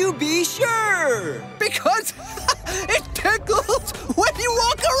can you be sure? Because it tickles when you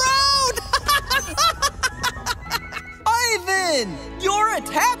walk around! Ivan, you're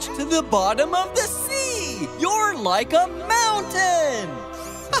attached to the bottom of the sea. You're like a mountain.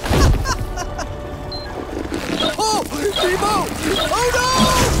 Oh, Debo! Oh, no!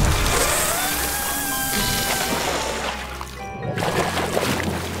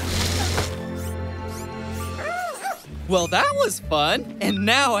 Well, that was fun. And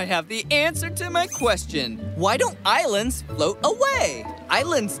now I have the answer to my question. Why don't islands float away?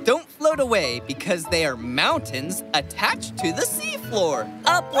 Islands don't float away because they are mountains attached to the seafloor.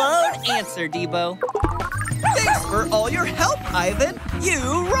 Upload answer, Debo. Thanks for all your help, Ivan.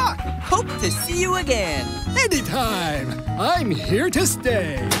 You rock. Hope to see you again. Anytime. I'm here to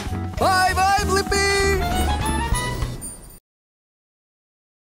stay. Bye-bye, Blippi!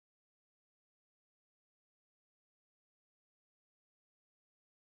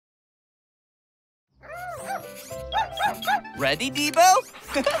 Ready, Debo?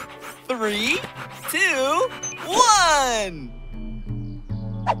 3, 2, 1!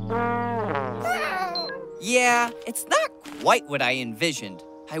 Yeah, it's not quite what I envisioned.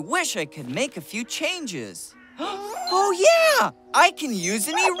 I wish I could make a few changes. Oh yeah! I can use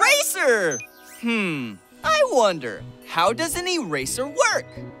an eraser! I wonder, how does an eraser work?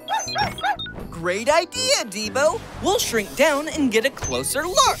 Great idea, Debo! We'll shrink down and get a closer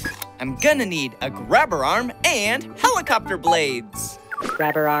look. I'm gonna need a grabber arm and helicopter blades.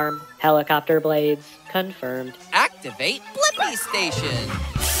 Grabber arm, helicopter blades, confirmed. Activate Blippi Station.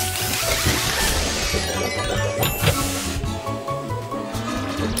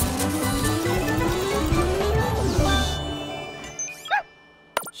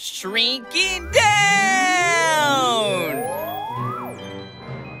 Shrinking down!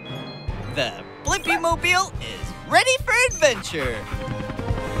 The Blippi Mobile is ready for adventure.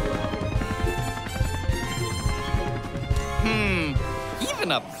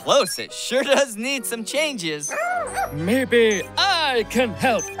 Even up close, it sure does need some changes. Maybe I can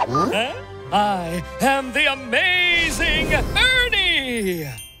help. Huh? I am the amazing Ernie!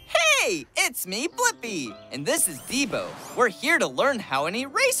 Hey, it's me, Blippi, and this is Debo. We're here to learn how an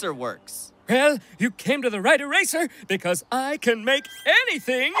eraser works. Well, you came to the right eraser because I can make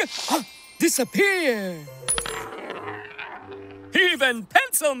anything disappear. Even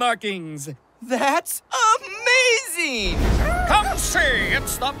pencil markings. That's amazing! Come see,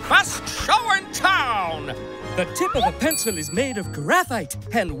 it's the best show in town! The tip of a pencil is made of graphite,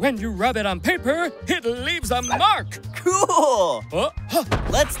 and when you rub it on paper, it leaves a mark. Cool!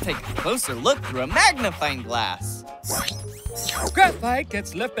 Let's take a closer look through a magnifying glass. Graphite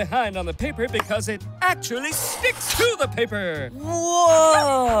gets left behind on the paper because it actually sticks to the paper.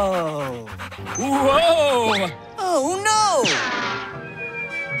 Whoa! Whoa! Oh, no!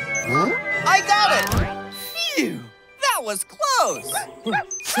 I got it! Phew! That was close!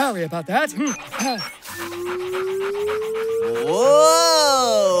 Sorry about that.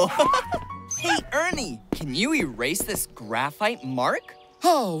 Whoa! Hey, Ernie, can you erase this graphite mark?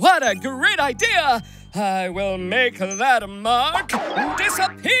 Oh, what a great idea! I will make that mark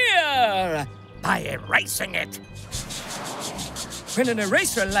disappear by erasing it. When an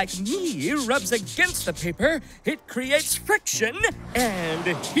eraser like me rubs against the paper, it creates friction and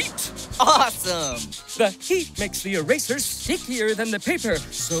heat. Awesome! The heat makes the eraser stickier than the paper,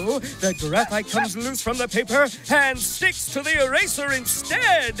 so the graphite comes loose from the paper and sticks to the eraser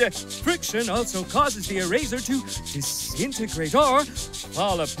instead. Friction also causes the eraser to disintegrate or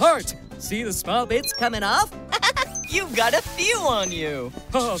fall apart. See the small bits coming off? You've got a few on you.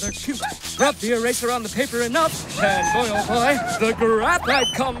 Oh, they're cute. Rub the eraser on the paper enough, and boy, oh boy, the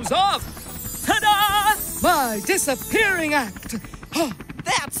graphite comes off. Ta-da! My disappearing act.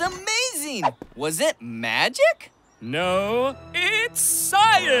 That's amazing! Was it magic? No, it's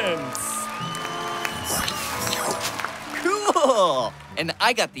science. Cool! And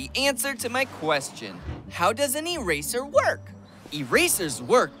I got the answer to my question. How does an eraser work? Erasers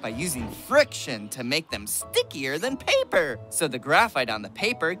work by using friction to make them stickier than paper, so the graphite on the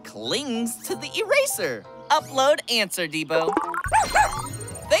paper clings to the eraser. Upload answer, Debo.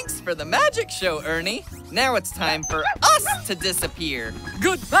 Thanks for the magic show, Ernie. Now it's time for us to disappear.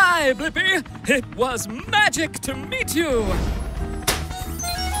 Goodbye, Blippi. It was magic to meet you.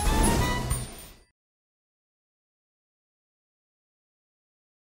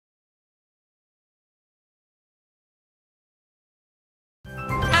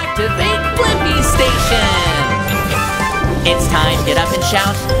 Activate Blippi Station! It's time to get up and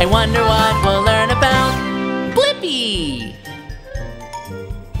shout. I wonder what we'll learn about Blippi!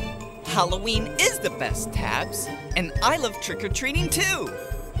 Halloween is the best, Tabs. And I love trick-or-treating too.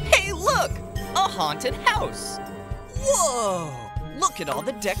 Hey, look! A haunted house. Whoa! Look at all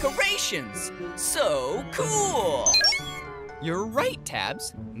the decorations. So cool! You're right,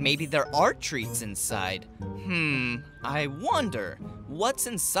 Tabs. Maybe there are treats inside. I wonder, what's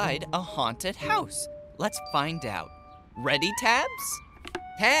inside a haunted house? Let's find out. Ready, Tabs?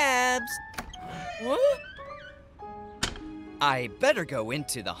 Tabs! What? I better go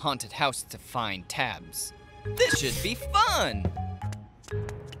into the haunted house to find Tabs. This should be fun!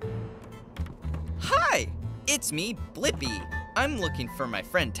 Hi! It's me, Blippi. I'm looking for my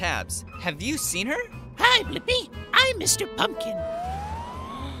friend Tabs. Have you seen her? Hi, Blippi. I'm Mr. Pumpkin.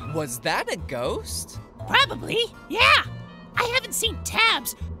 Was that a ghost? Probably, yeah. I haven't seen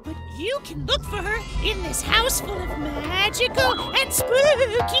Tabs, but you can look for her in this house full of magical and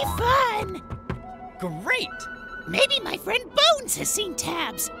spooky fun. Great! Maybe my friend Bones has seen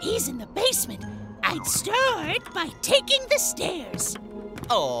Tabs. He's in the basement. I'd start by taking the stairs.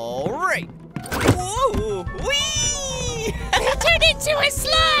 All right. Whoa! Whee! Turn into a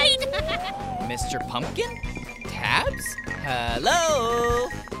slide! Mr. Pumpkin? Tabs? Hello?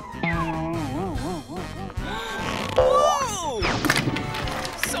 Whoa!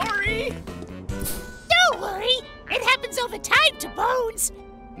 Sorry. Don't worry. It happens all the time to Bones.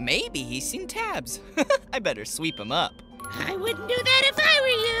 Maybe he's seen Tabs. I better sweep him up. I wouldn't do that if I were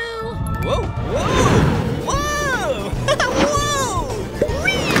you. Whoa! Whoa! Whoa!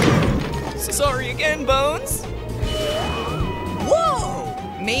 Whee! Sorry again, Bones.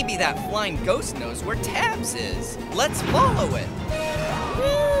 Whoa! Maybe that flying ghost knows where Tabs is. Let's follow it.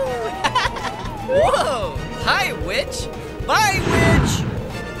 Whoa! Hi, witch. Bye, witch.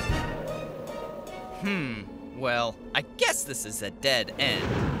 Well, I guess this is a dead end.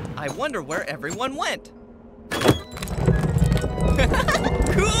 I wonder where everyone went.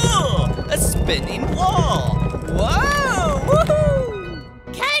 Cool! spinning wall. Whoa! Woohoo!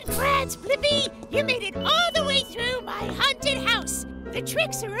 Congrats, Blippi! You made it all the way through my haunted house. The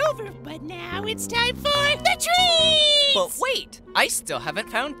tricks are over, but now it's time for the treats! But wait, I still haven't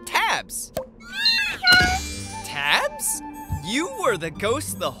found Tabs. Tabs? You were the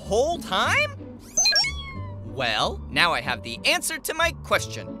ghost the whole time? Well, now I have the answer to my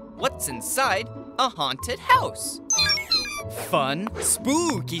question. What's inside a haunted house? Fun,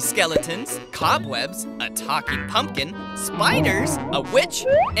 spooky skeletons, cobwebs, a talking pumpkin, spiders, a witch,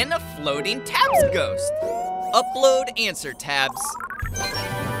 and a floating Tabs ghost. Upload answer, Tabs.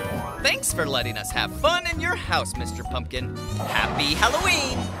 Thanks for letting us have fun in your house, Mr. Pumpkin. Happy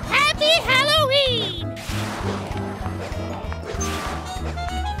Halloween! Happy Halloween!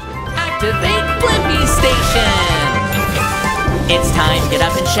 Activate Blippi Station! It's time, get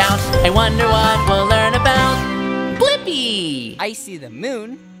up and shout. I wonder what we'll learn about Blippi! I see the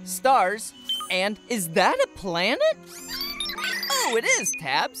moon, stars, and is that a planet? Oh, it is,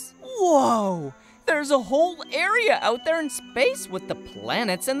 Tabs. Whoa! There's a whole area out there in space with the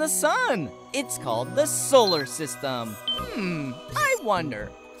planets and the sun. It's called the solar system. I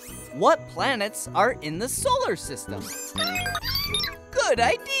wonder, what planets are in the solar system? Good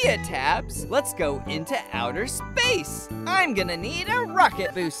idea, Tabs. Let's go into outer space. I'm gonna need a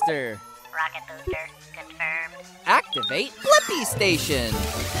rocket booster. Rocket booster confirmed. Activate Blippi Station.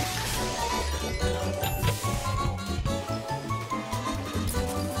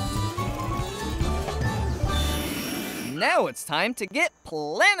 Now it's time to get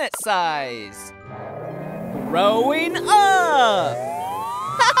planet size. Growing up!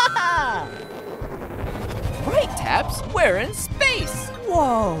 Right, Tabs, we're in space.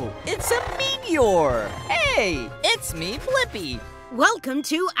 Whoa, it's a meteor. Hey, it's me, Blippi. Welcome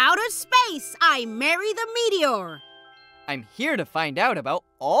to outer space. I'm Mary the Meteor. I'm here to find out about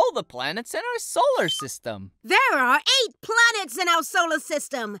all the planets in our solar system. There are 8 planets in our solar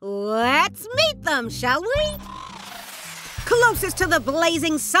system. Let's meet them, shall we? Closest to the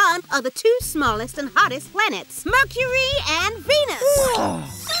blazing sun are the 2 smallest and hottest planets, Mercury and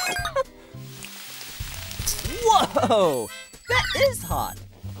Venus. Whoa, that is hot.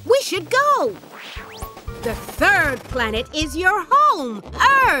 We should go. The 3rd planet is your home,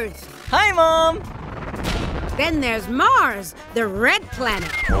 Earth. Hi, Mom. Then there's Mars, the red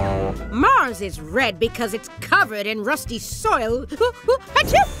planet. Mars is red because it's covered in rusty soil.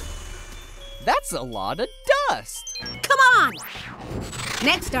 That's a lot of dust. Come on!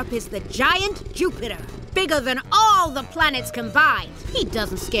 Next up is the giant Jupiter, bigger than all the planets combined. He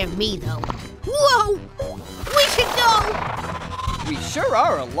doesn't scare me, though. Whoa! We should go! We sure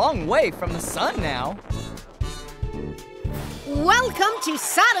are a long way from the sun now. Welcome to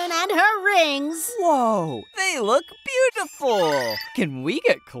Saturn and her rings. Whoa, they look beautiful. Can we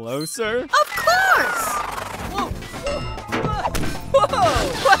get closer? Of course! Whoa!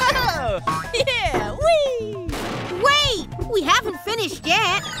 Whoa! Yeah, whee! Wait, we haven't finished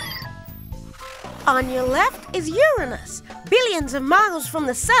yet. On your left is Uranus, billions of miles from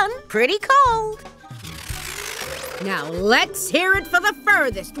the sun, pretty cold. Now let's hear it for the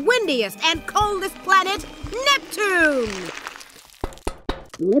furthest, windiest, and coldest planet, Neptune.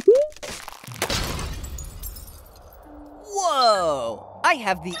 Whoa! I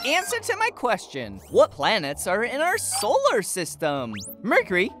have the answer to my question. What planets are in our solar system?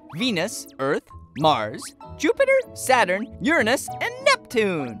 Mercury, Venus, Earth, Mars, Jupiter, Saturn, Uranus, and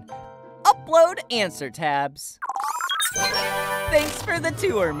Neptune. Upload answer, Tabs. Thanks for the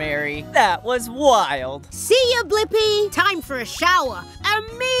tour, Mary. That was wild. See ya, Blippi. Time for a shower. A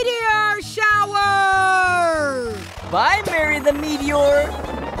meteor shower! Bye, Mary the Meteor.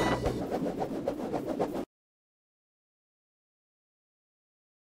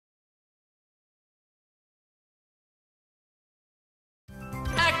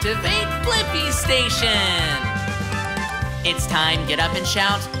 Activate Blippi Station! It's time, get up and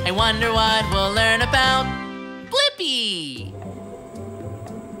shout. I wonder what we'll learn about Blippi!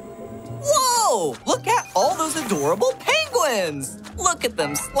 Whoa! Look at all those adorable penguins! Look at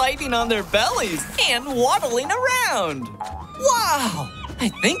them sliding on their bellies and waddling around! Wow! I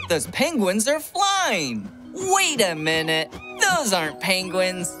think those penguins are flying! Wait a minute! Those aren't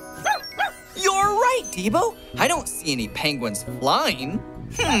penguins! You're right, Debo! I don't see any penguins flying.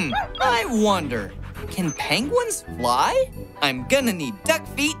 I wonder, can penguins fly? I'm gonna need duck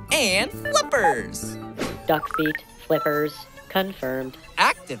feet and flippers! Duck feet, flippers, confirmed.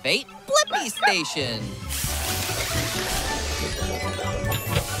 Activate Blippi Station!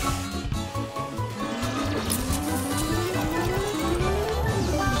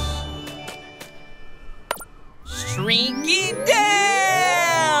 Shrinking down!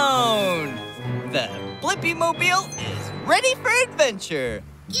 Blippi-mobile is ready for adventure.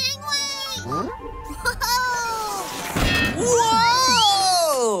 Gangway!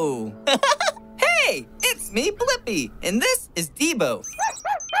 Whoa! Hey, it's me, Blippi, and this is Debo.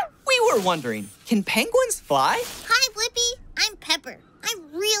 We were wondering, can penguins fly? Hi, Blippi. I'm Pepper. I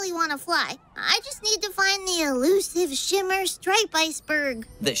really want to fly. I just need to find the elusive shimmer stripe iceberg.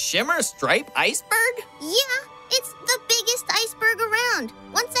 The shimmer stripe iceberg? Yeah, it's the biggest iceberg around.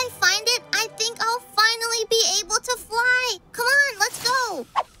 Once I find it, I think I'll finally be able to fly. Come on, let's go.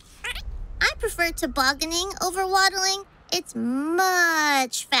 I prefer tobogganing over waddling. It's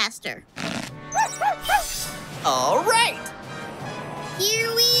much faster. All right.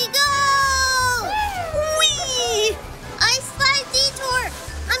 Here we go! Whee! Ice slide detour!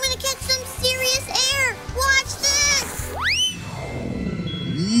 I'm gonna catch some serious air! Watch this!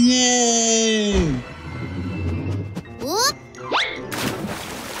 Yay! Whoop!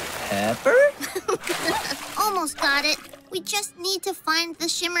 Pepper? Almost got it. We just need to find the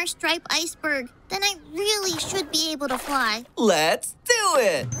shimmer stripe iceberg. Then I really should be able to fly. Let's do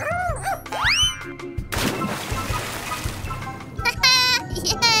it!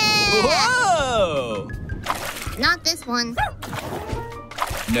 Yeah! Whoa! Not this one.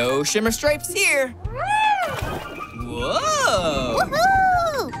 No shimmer stripes here. Whoa!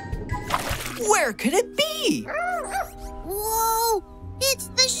 Woohoo! Where could it be? Whoa! It's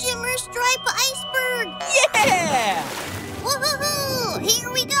the shimmer stripe iceberg! Yeah! Woohoo! Here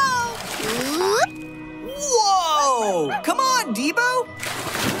we go! Whoop. Whoa! Come on, Debo!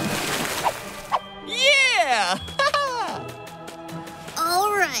 Yeah!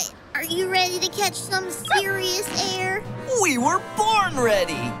 All right. Are you ready to catch some serious air? We were born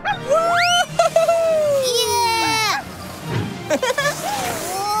ready! Yeah!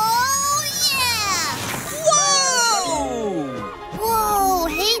 Oh, yeah! Whoa! Whoa!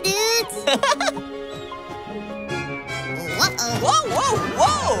 Hey, dudes! Uh-oh. Whoa, whoa,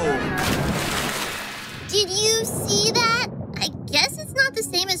 whoa! Did you see that? I guess it's not the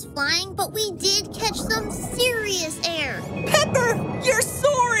same as flying, but we did catch some serious air. Pepper, you're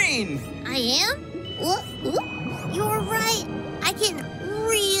soaring! I am? Ooh, you're right. I can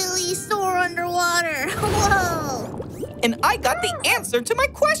really soar underwater. Whoa! And I got the answer to my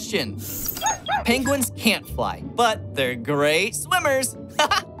question. Penguins can't fly, but they're great swimmers.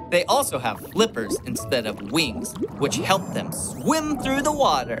 They also have flippers instead of wings, which help them swim through the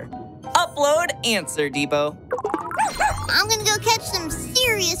water. Upload answer, Debo. I'm gonna go catch some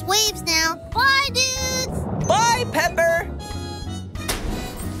serious waves now. Bye, dudes! Bye, Pepper!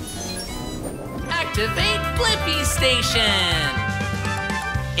 Activate Blippi Station!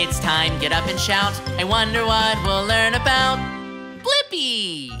 It's time, get up and shout. I wonder what we'll learn about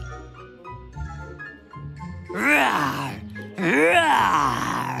Blippi! Rawr!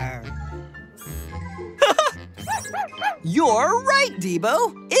 Rawr! You're right,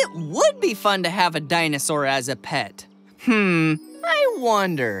 Debo. It would be fun to have a dinosaur as a pet. I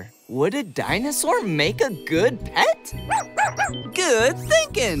wonder, would a dinosaur make a good pet? Good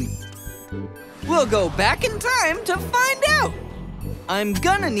thinking. We'll go back in time to find out. I'm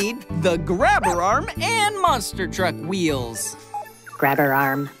gonna need the grabber arm and monster truck wheels. Grabber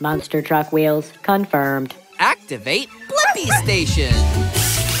arm, monster truck wheels, confirmed. Activate Blippi Station.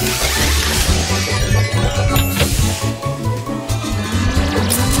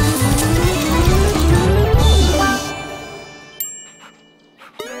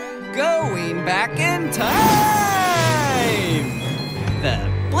 Going back in time! The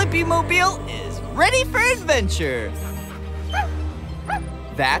Blippi-mobile is ready for adventure.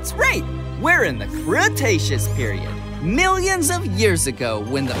 That's right, we're in the Cretaceous period. Millions of years ago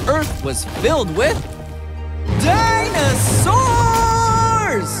when the Earth was filled with dinosaurs!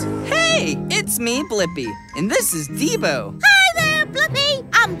 Hey, it's me, Blippi, and this is Debo. Hi there, Blippi!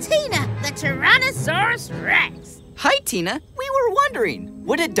 I'm Tina, the Tyrannosaurus Rex. Hi, Tina. We were wondering,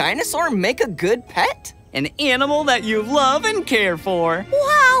 would a dinosaur make a good pet? An animal that you love and care for.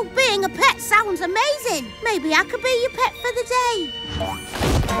 Wow, being a pet sounds amazing. Maybe I could be your pet for the day.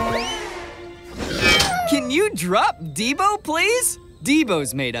 Can you drop Debo, please?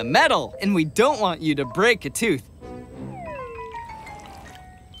 Debo's made of metal, and we don't want you to break a tooth.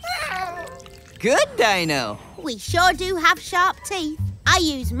 Good, Dino. We sure do have sharp teeth. I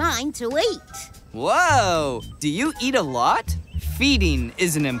use mine to eat. Whoa, do you eat a lot? Feeding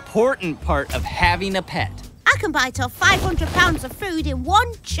is an important part of having a pet. I can bite off 500 pounds of food in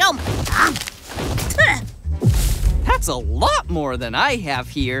one chomp. That's a lot more than I have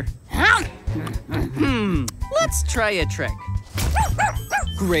here. Let's try a trick.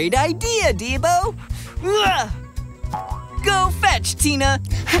 Great idea, Debo. Go fetch, Tina.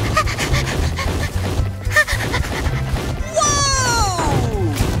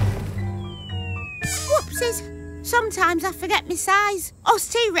 Whoa! Whoopsies. Sometimes I forget my size.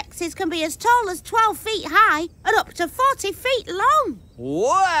 Us T-Rexes can be as tall as 12 feet high and up to 40 feet long.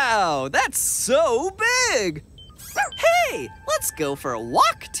 Wow, that's so big! Hey, let's go for a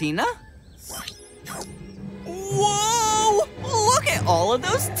walk, Tina. Whoa! Look at all of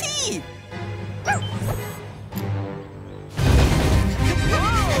those teeth!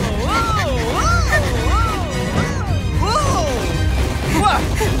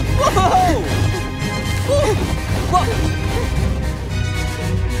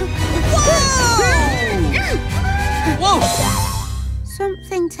 Whoa!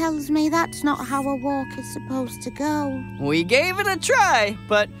 Something tells me that's not how a walk is supposed to go. We gave it a try,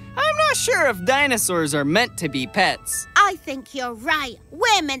 but I'm not sure if dinosaurs are meant to be pets. I think you're right.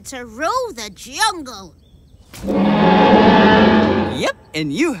 We're meant to rule the jungle. Yep,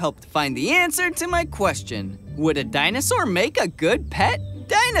 and you helped find the answer to my question. Would a dinosaur make a good pet?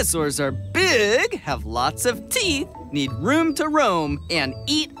 Dinosaurs are big, have lots of teeth, need room to roam, and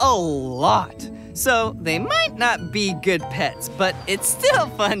eat a lot. So they might not be good pets, but it's still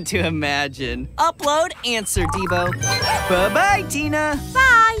fun to imagine. Upload answer, Debo. Bye-bye, Tina.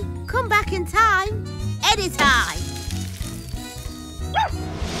 Bye. Come back in time. Anytime.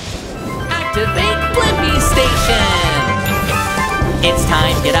 Activate Blippi Station! It's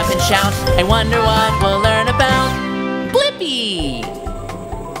time, get up and shout. I wonder what we'll learn about Blippi!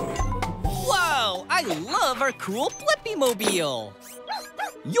 Whoa, I love our cool Blippi-mobile.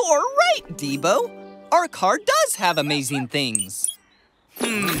 You're right, Debo. Our car does have amazing things.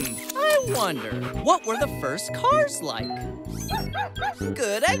 I wonder, what were the first cars like?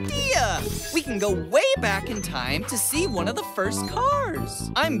 Good idea! We can go way back in time to see one of the first cars.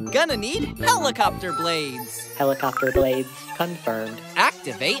 I'm gonna need helicopter blades. Helicopter blades confirmed.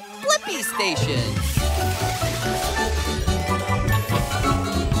 Activate Blippi Station.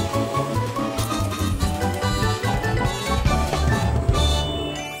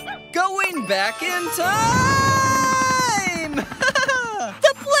 Going back in time!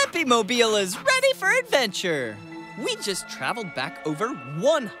 The Blippi-mobile is ready for adventure. We just traveled back over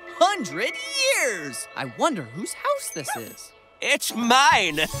 100 years. I wonder whose house this is. It's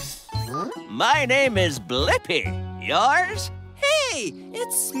mine. My name is Blippi. Yours? Hey,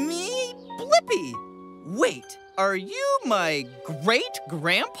 it's me, Blippi. Wait, are you my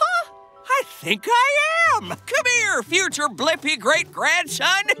great-grandpa? I think I am. Come here, future Blippi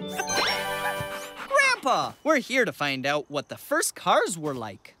great-grandson. Grandpa, we're here to find out what the first cars were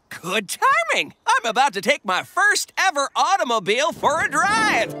like. Good timing. I'm about to take my first ever automobile for a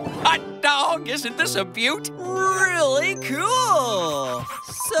drive. Hot dog, isn't this a beaut? Really cool.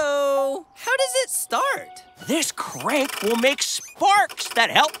 So, how does it start? This crank will make sparks that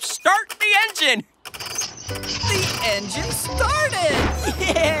help start the engine. The engine started!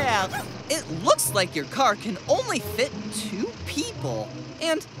 Yeah! It looks like your car can only fit 2 people.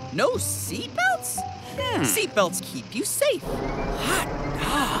 And no seatbelts? Seatbelts keep you safe. Hot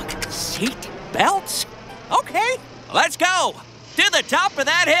dog, seat belts? Okay, let's go to the top of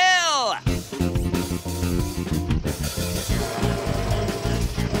that hill.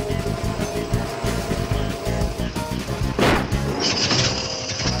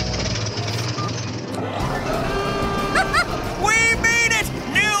 We made it!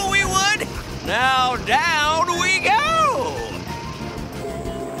 Knew we would! Now down we go!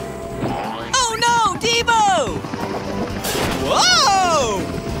 Oh no, Debo! Whoa!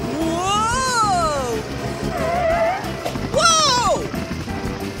 Whoa! Whoa!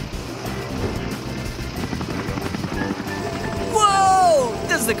 Whoa!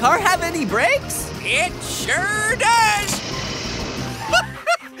 Does the car have any brakes? It sure does!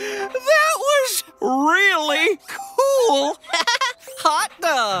 That was really cool! Hot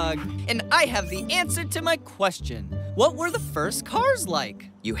dog! And I have the answer to my question. What were the first cars like?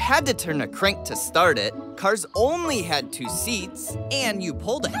 You had to turn a crank to start it, cars only had 2 seats, and you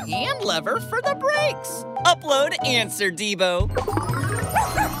pulled a hand lever for the brakes. Upload answer, Debo.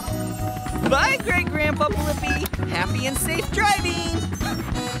 Bye, Great-Grandpa Blippi. Happy and safe driving.